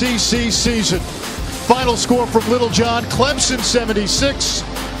ACC season. Final score from Littlejohn: Clemson 76,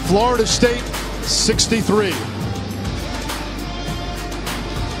 Florida State 63.